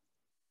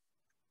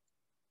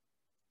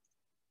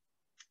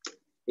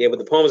 Yeah, but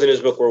the poems in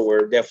this book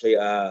were definitely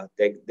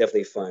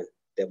fun.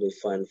 Definitely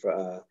fun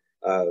for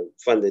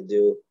fun to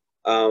do.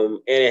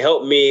 And it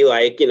helped me,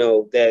 like, you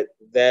know, that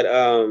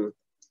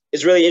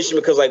it's really interesting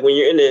because, like, when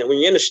you're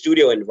in a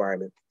studio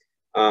environment,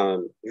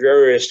 if you're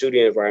ever in a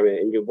studio environment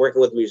and you're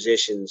working with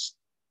musicians,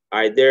 all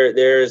right,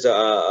 there's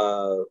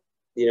a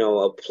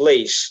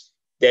place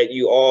that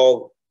you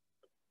all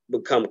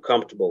become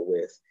comfortable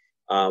with.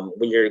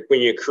 When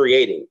you're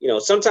creating, you know,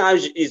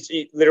 sometimes it's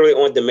literally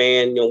on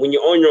demand. You know, when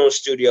you're on your own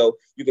studio,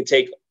 you can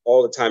take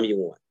all the time you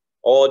want,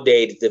 all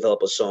day to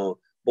develop a song.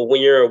 But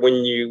when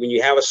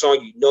you have a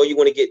song, you know you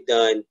want to get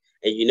done,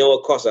 and you know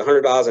it costs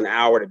 $100 an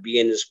hour to be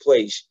in this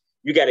place.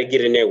 You got to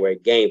get in there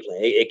with game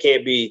plan. It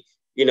can't be,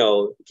 you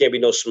know, it can't be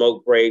no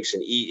smoke breaks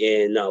and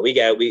eating. No,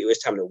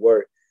 it's time to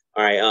work.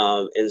 All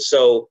right. And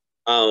so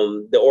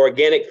the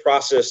organic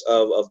process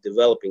of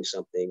developing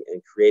something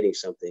and creating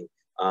something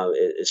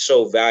is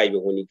so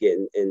valuable when you get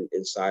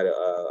inside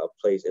a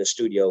place, in a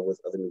studio with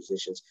other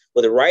musicians.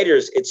 But the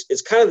writers,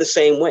 it's kind of the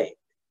same way.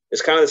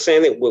 It's kind of the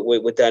same thing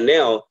with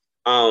Donnell.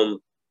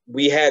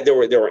 There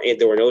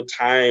were no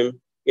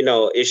time, you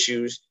know,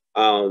 issues.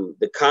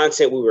 The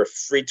content we were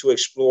free to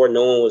explore.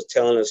 No one was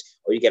telling us,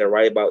 "Oh, you got to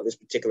write about this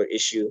particular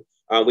issue."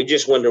 We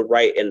just wanted to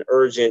write an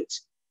urgent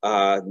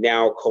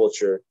now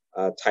culture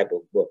type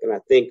of book, and I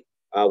think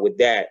with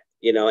that,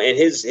 you know, and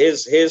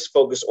his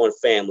focus on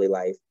family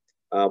life,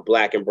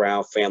 Black and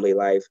brown family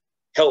life,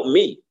 helped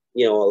me,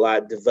 you know, a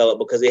lot develop,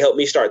 because it helped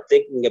me start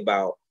thinking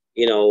about,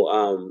 you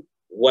know,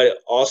 what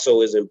also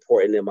is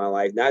important in my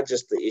life, not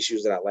just the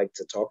issues that I like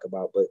to talk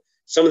about, but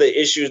some of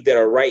the issues that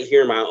are right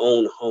here in my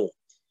own home,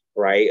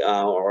 right?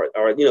 Or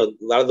you know, a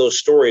lot of those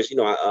stories, you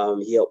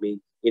know, he helped me,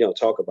 you know,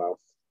 talk about.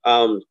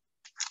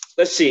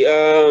 Let's see.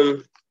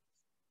 I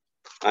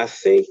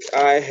think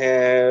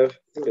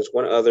there's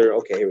one other.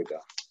 Okay, here we go.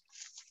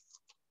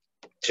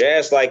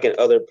 Jazz like in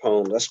other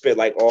poems. I spent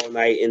like all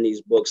night in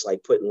these books,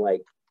 like putting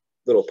like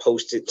little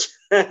posters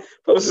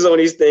on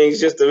these things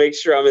just to make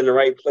sure I'm in the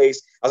right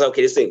place. I was like,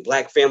 okay, this thing,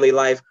 Black family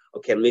life.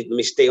 Okay, let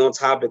me stay on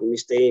topic. Let me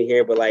stay in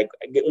here. But like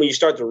when you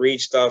start to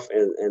read stuff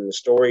and the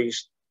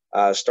stories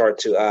start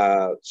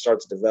to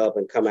develop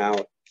and come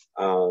out,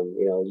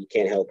 you know, you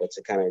can't help but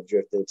to kind of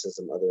drift into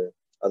some other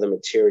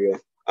material.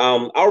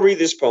 I'll read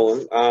this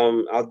poem.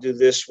 I'll do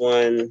this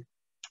one.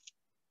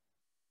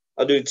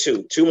 I'll do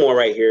two more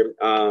right here.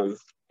 And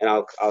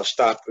I'll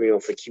stop, you know,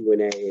 for Q&A,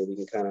 and we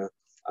can kind of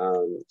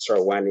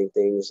start winding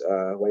things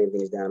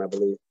down, I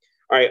believe.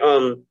 All right.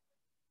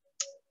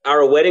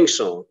 Our wedding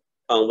song.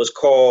 was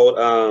called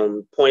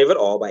Point of It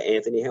All by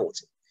Anthony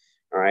Hamilton.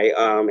 All right.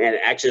 And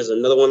actually, there's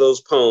another one of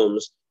those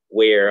poems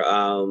where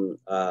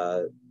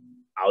I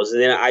was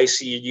in an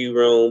ICU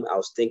room. I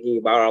was thinking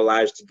about our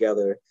lives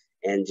together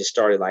and just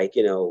started like,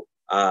 kind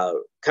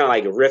of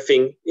like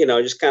riffing,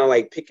 just kind of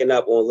like picking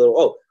up on a little,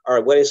 oh, all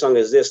right, wedding song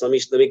is this. Let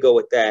me go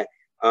with that.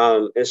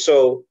 And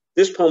so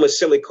this poem is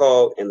simply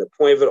called, And the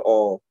Point of It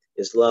All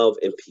is Love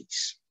and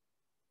Peace.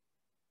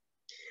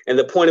 And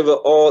the point of it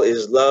all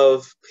is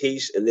love,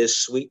 peace, and this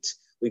sweet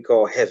we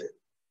call heaven.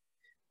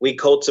 We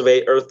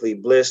cultivate earthly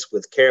bliss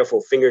with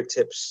careful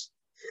fingertips,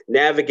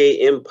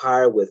 navigate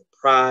empire with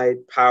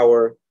pride,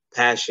 power,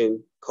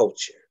 passion,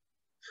 culture.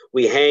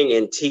 We hang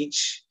and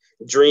teach,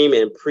 dream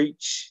and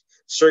preach.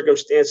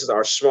 Circumstances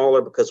are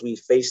smaller because we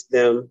face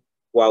them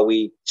while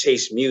we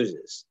chase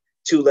muses,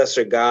 two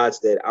lesser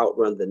gods that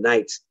outrun the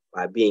night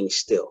by being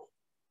still.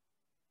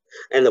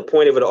 And the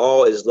point of it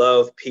all is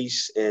love,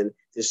 peace, and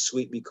this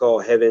sweet we call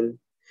heaven.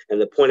 And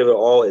the point of it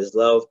all is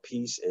love,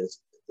 peace, and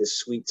this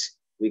sweet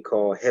we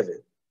call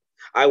heaven.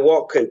 I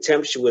walk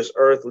contemptuous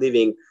earth,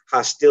 leaving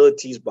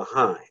hostilities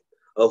behind,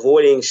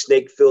 avoiding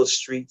snake-filled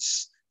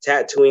streets,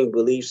 tattooing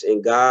beliefs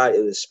in God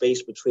in the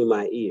space between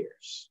my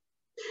ears.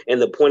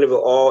 And the point of it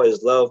all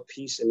is love,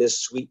 peace, and this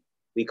sweet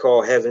we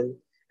call heaven.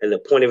 And the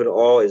point of it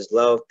all is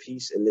love,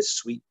 peace, and this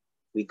sweet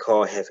we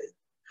call heaven.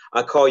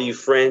 I call you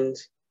friend,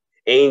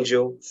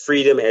 angel,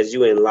 freedom as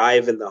you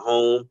enliven the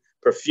home.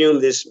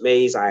 Perfume this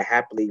maze I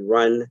happily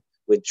run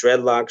with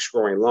dreadlocks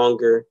growing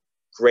longer,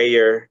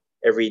 grayer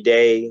every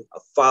day, a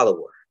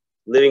follower,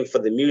 living for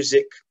the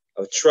music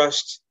of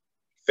trust,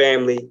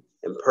 family,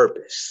 and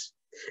purpose.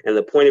 And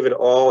the point of it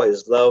all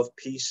is love,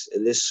 peace,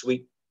 and this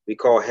sweet we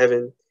call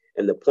heaven.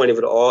 And the point of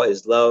it all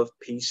is love,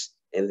 peace,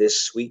 and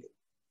this sweet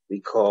we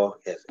call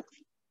heaven.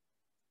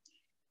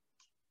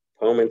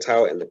 Poem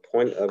entitled And the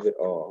Point of It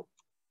All.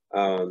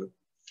 I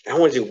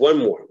want to do one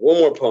more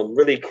poem,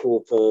 really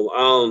cool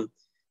poem.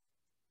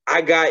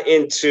 I got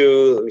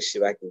into, let me see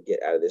if I can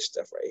get out of this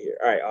stuff right here.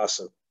 All right,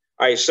 awesome.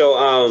 All right, so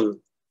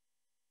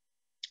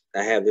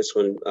I have this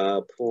one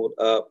pulled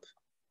up.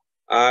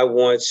 I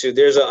want to,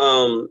 there's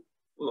a,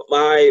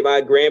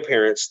 my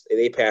grandparents,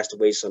 they passed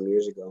away some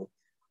years ago.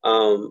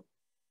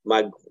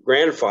 My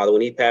grandfather,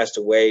 when he passed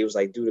away, it was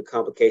like due to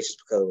complications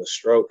because of a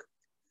stroke.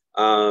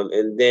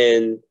 And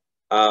then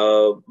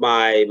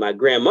my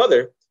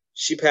grandmother,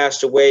 she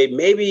passed away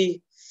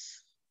maybe,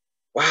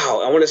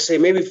 wow, I want to say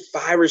maybe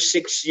 5 or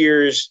 6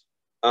 years,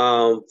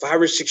 5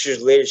 or 6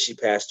 years later, she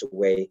passed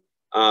away.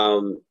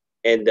 And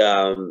at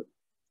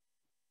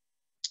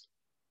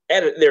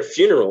their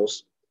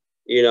funerals,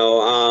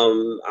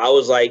 I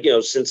was like,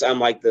 since I'm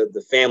like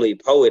the family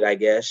poet, I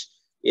guess,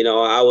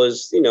 I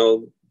was,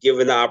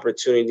 given the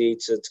opportunity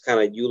to kind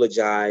of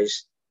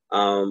eulogize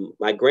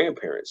my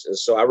grandparents. And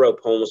so I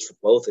wrote poems for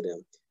both of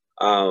them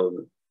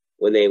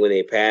when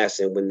they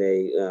passed, and when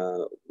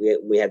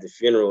we had the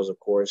funerals, of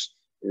course.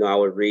 I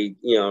would read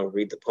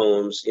the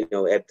poems,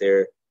 at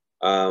their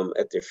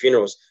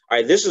funerals. All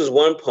right, this is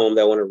one poem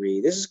that I want to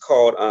read. This is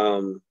called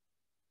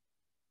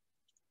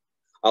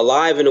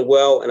Alive and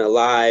Well and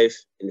Alive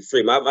and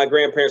Free. My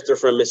grandparents, they're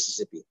from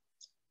Mississippi.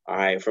 All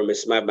right,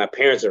 my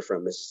parents are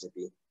from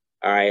Mississippi.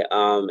 All right,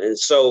 and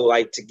so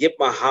like to get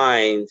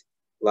behind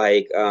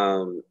like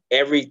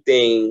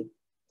everything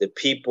the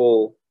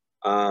people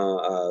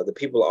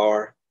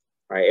are,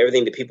 right?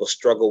 Everything that people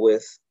struggle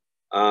with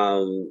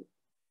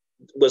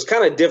was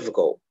kind of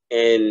difficult,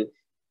 and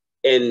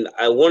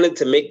I wanted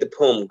to make the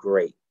poem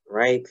great,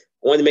 right?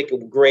 I wanted to make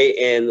it great,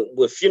 and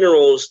with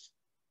funerals,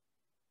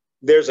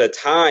 there's a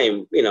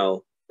time,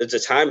 there's a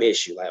time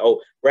issue. Like, oh,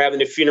 we're having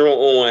the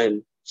funeral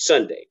on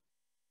Sunday,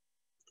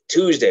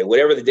 Tuesday,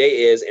 whatever the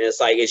day is, and it's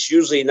like it's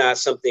usually not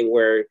something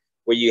where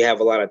you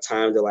have a lot of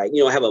time to like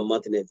have a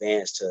month in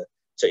advance to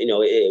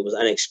it was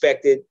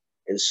unexpected,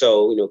 and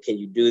so can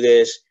you do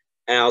this?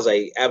 And I was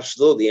like,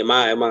 absolutely. And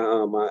my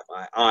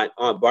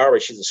aunt Barbara,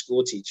 she's a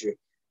school teacher.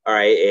 All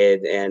right.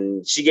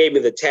 And she gave me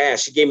the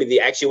task. Actually,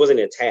 it wasn't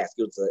a task.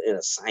 It was an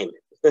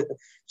assignment.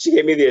 She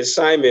gave me the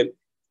assignment.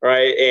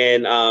 Right.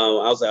 And I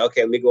was like,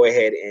 okay, let me go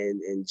ahead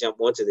and jump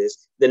onto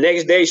this. The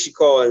next day she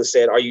called and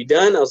said, are you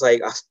done? I was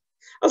like,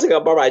 oh,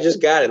 Barbara, I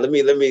just got it. Give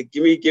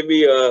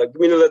me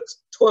another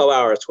 12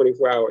 hours,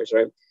 24 hours.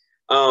 Right.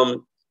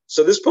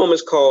 So this poem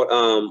is called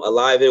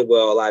Alive and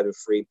Well, Alive and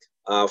Free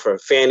for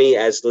Fanny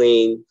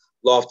Asleen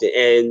Lofton.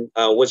 And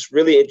what's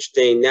really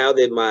interesting now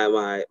that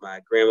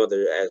my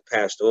grandmother has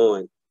passed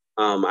on,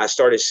 I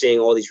started seeing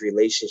all these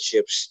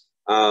relationships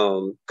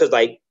because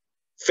like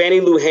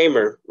Fannie Lou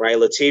Hamer, right?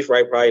 Lateef,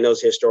 right? Probably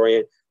knows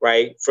historian,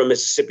 right? From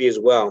Mississippi as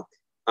well.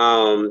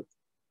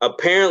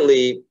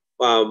 Apparently,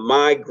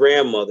 my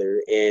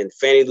grandmother and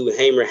Fannie Lou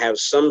Hamer have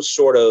some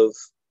sort of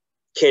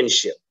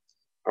kinship.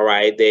 All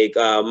right. They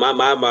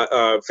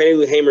Fannie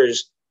Lou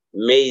Hamer's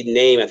maiden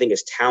name, I think,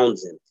 is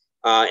Townsend.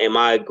 And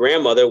my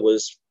grandmother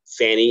was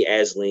Fanny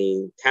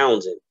Asleen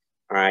Townsend.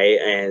 All right.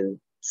 And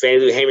Fannie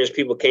Lou Hamer's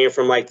people came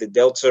from like the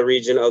Delta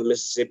region of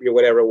Mississippi or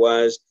whatever it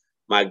was.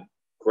 My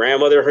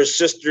grandmother, her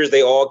sisters,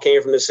 they all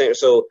came from the same.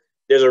 So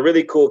there's a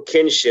really cool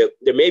kinship.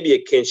 There may be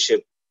a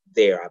kinship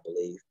there, I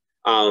believe.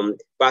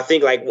 But I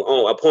think like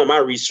upon my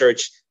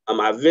research,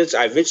 I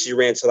eventually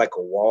ran to like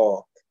a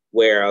wall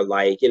where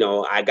like, you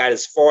know, I got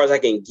as far as I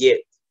can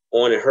get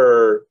on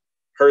her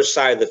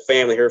side of the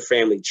family, her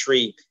family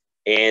tree.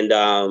 And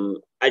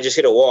I just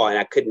hit a wall and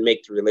I couldn't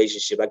make the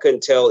relationship. I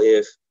couldn't tell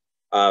if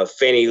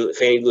Fannie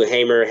Lou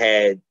Hamer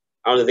had,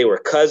 I don't know if they were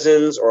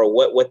cousins or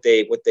what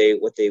they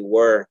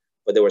were,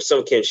 but there was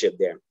some kinship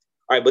there.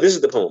 All right, but this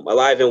is the poem: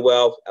 Alive and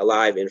well,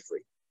 alive and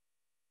free.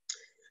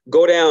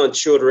 Go down,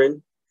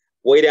 children,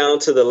 way down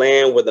to the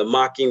land where the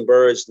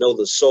mockingbirds know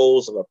the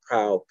souls of a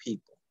proud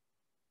people.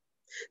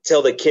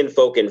 Tell the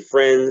kinfolk and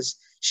friends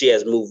she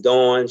has moved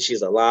on.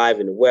 She's alive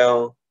and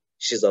well.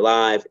 She's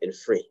alive and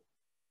free.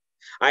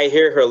 I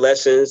hear her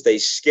lessons. They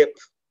skip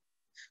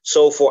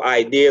soulful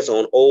ideas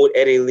on old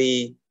Eddie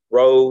Lee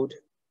Road.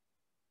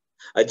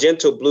 A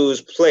gentle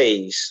blues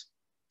plays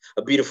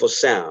a beautiful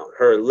sound.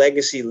 Her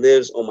legacy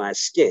lives on my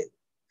skin.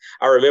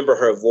 I remember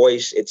her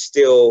voice. It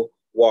still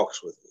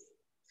walks with me.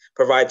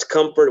 Provides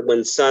comfort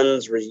when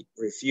suns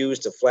refuse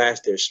to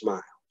flash their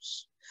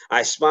smiles.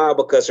 I smile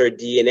because her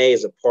DNA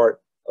is a part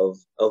of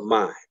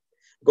mine.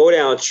 Go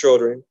down,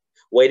 children,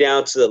 way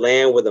down to the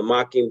land where the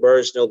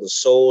mockingbirds know the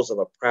souls of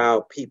a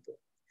proud people.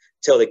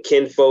 Tell the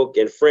kinfolk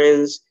and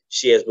friends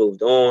she has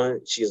moved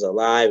on. She's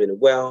alive and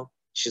well.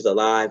 She's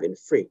alive and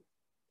free.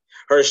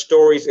 Her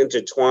stories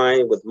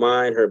intertwine with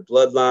mine. Her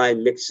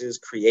bloodline mixes,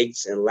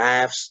 creates, and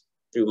laughs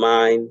through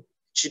mine.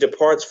 She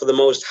departs for the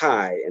Most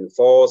High and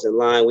falls in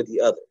line with the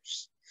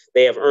others.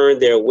 They have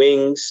earned their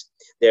wings,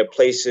 their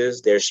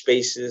places, their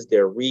spaces,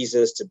 their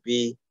reasons to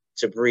be,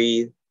 to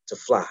breathe, to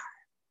fly.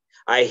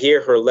 I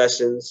hear her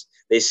lessons.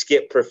 They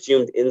skip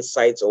perfumed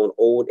insights on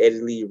old Eddie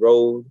Lee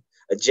Road.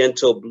 A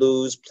gentle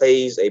blues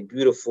plays a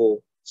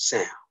beautiful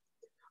sound.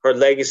 Her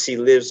legacy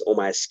lives on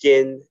my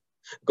skin.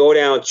 Go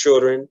down,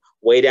 children,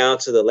 way down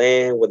to the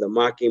land where the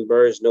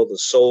mockingbirds know the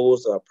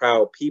souls of a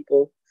proud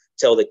people.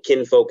 Tell the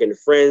kinfolk and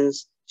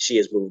friends she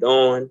has moved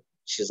on.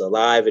 She's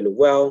alive and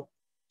well.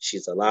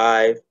 She's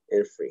alive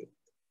and free.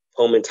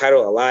 Poem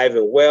entitled Alive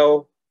and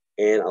Well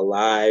and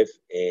Alive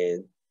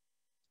and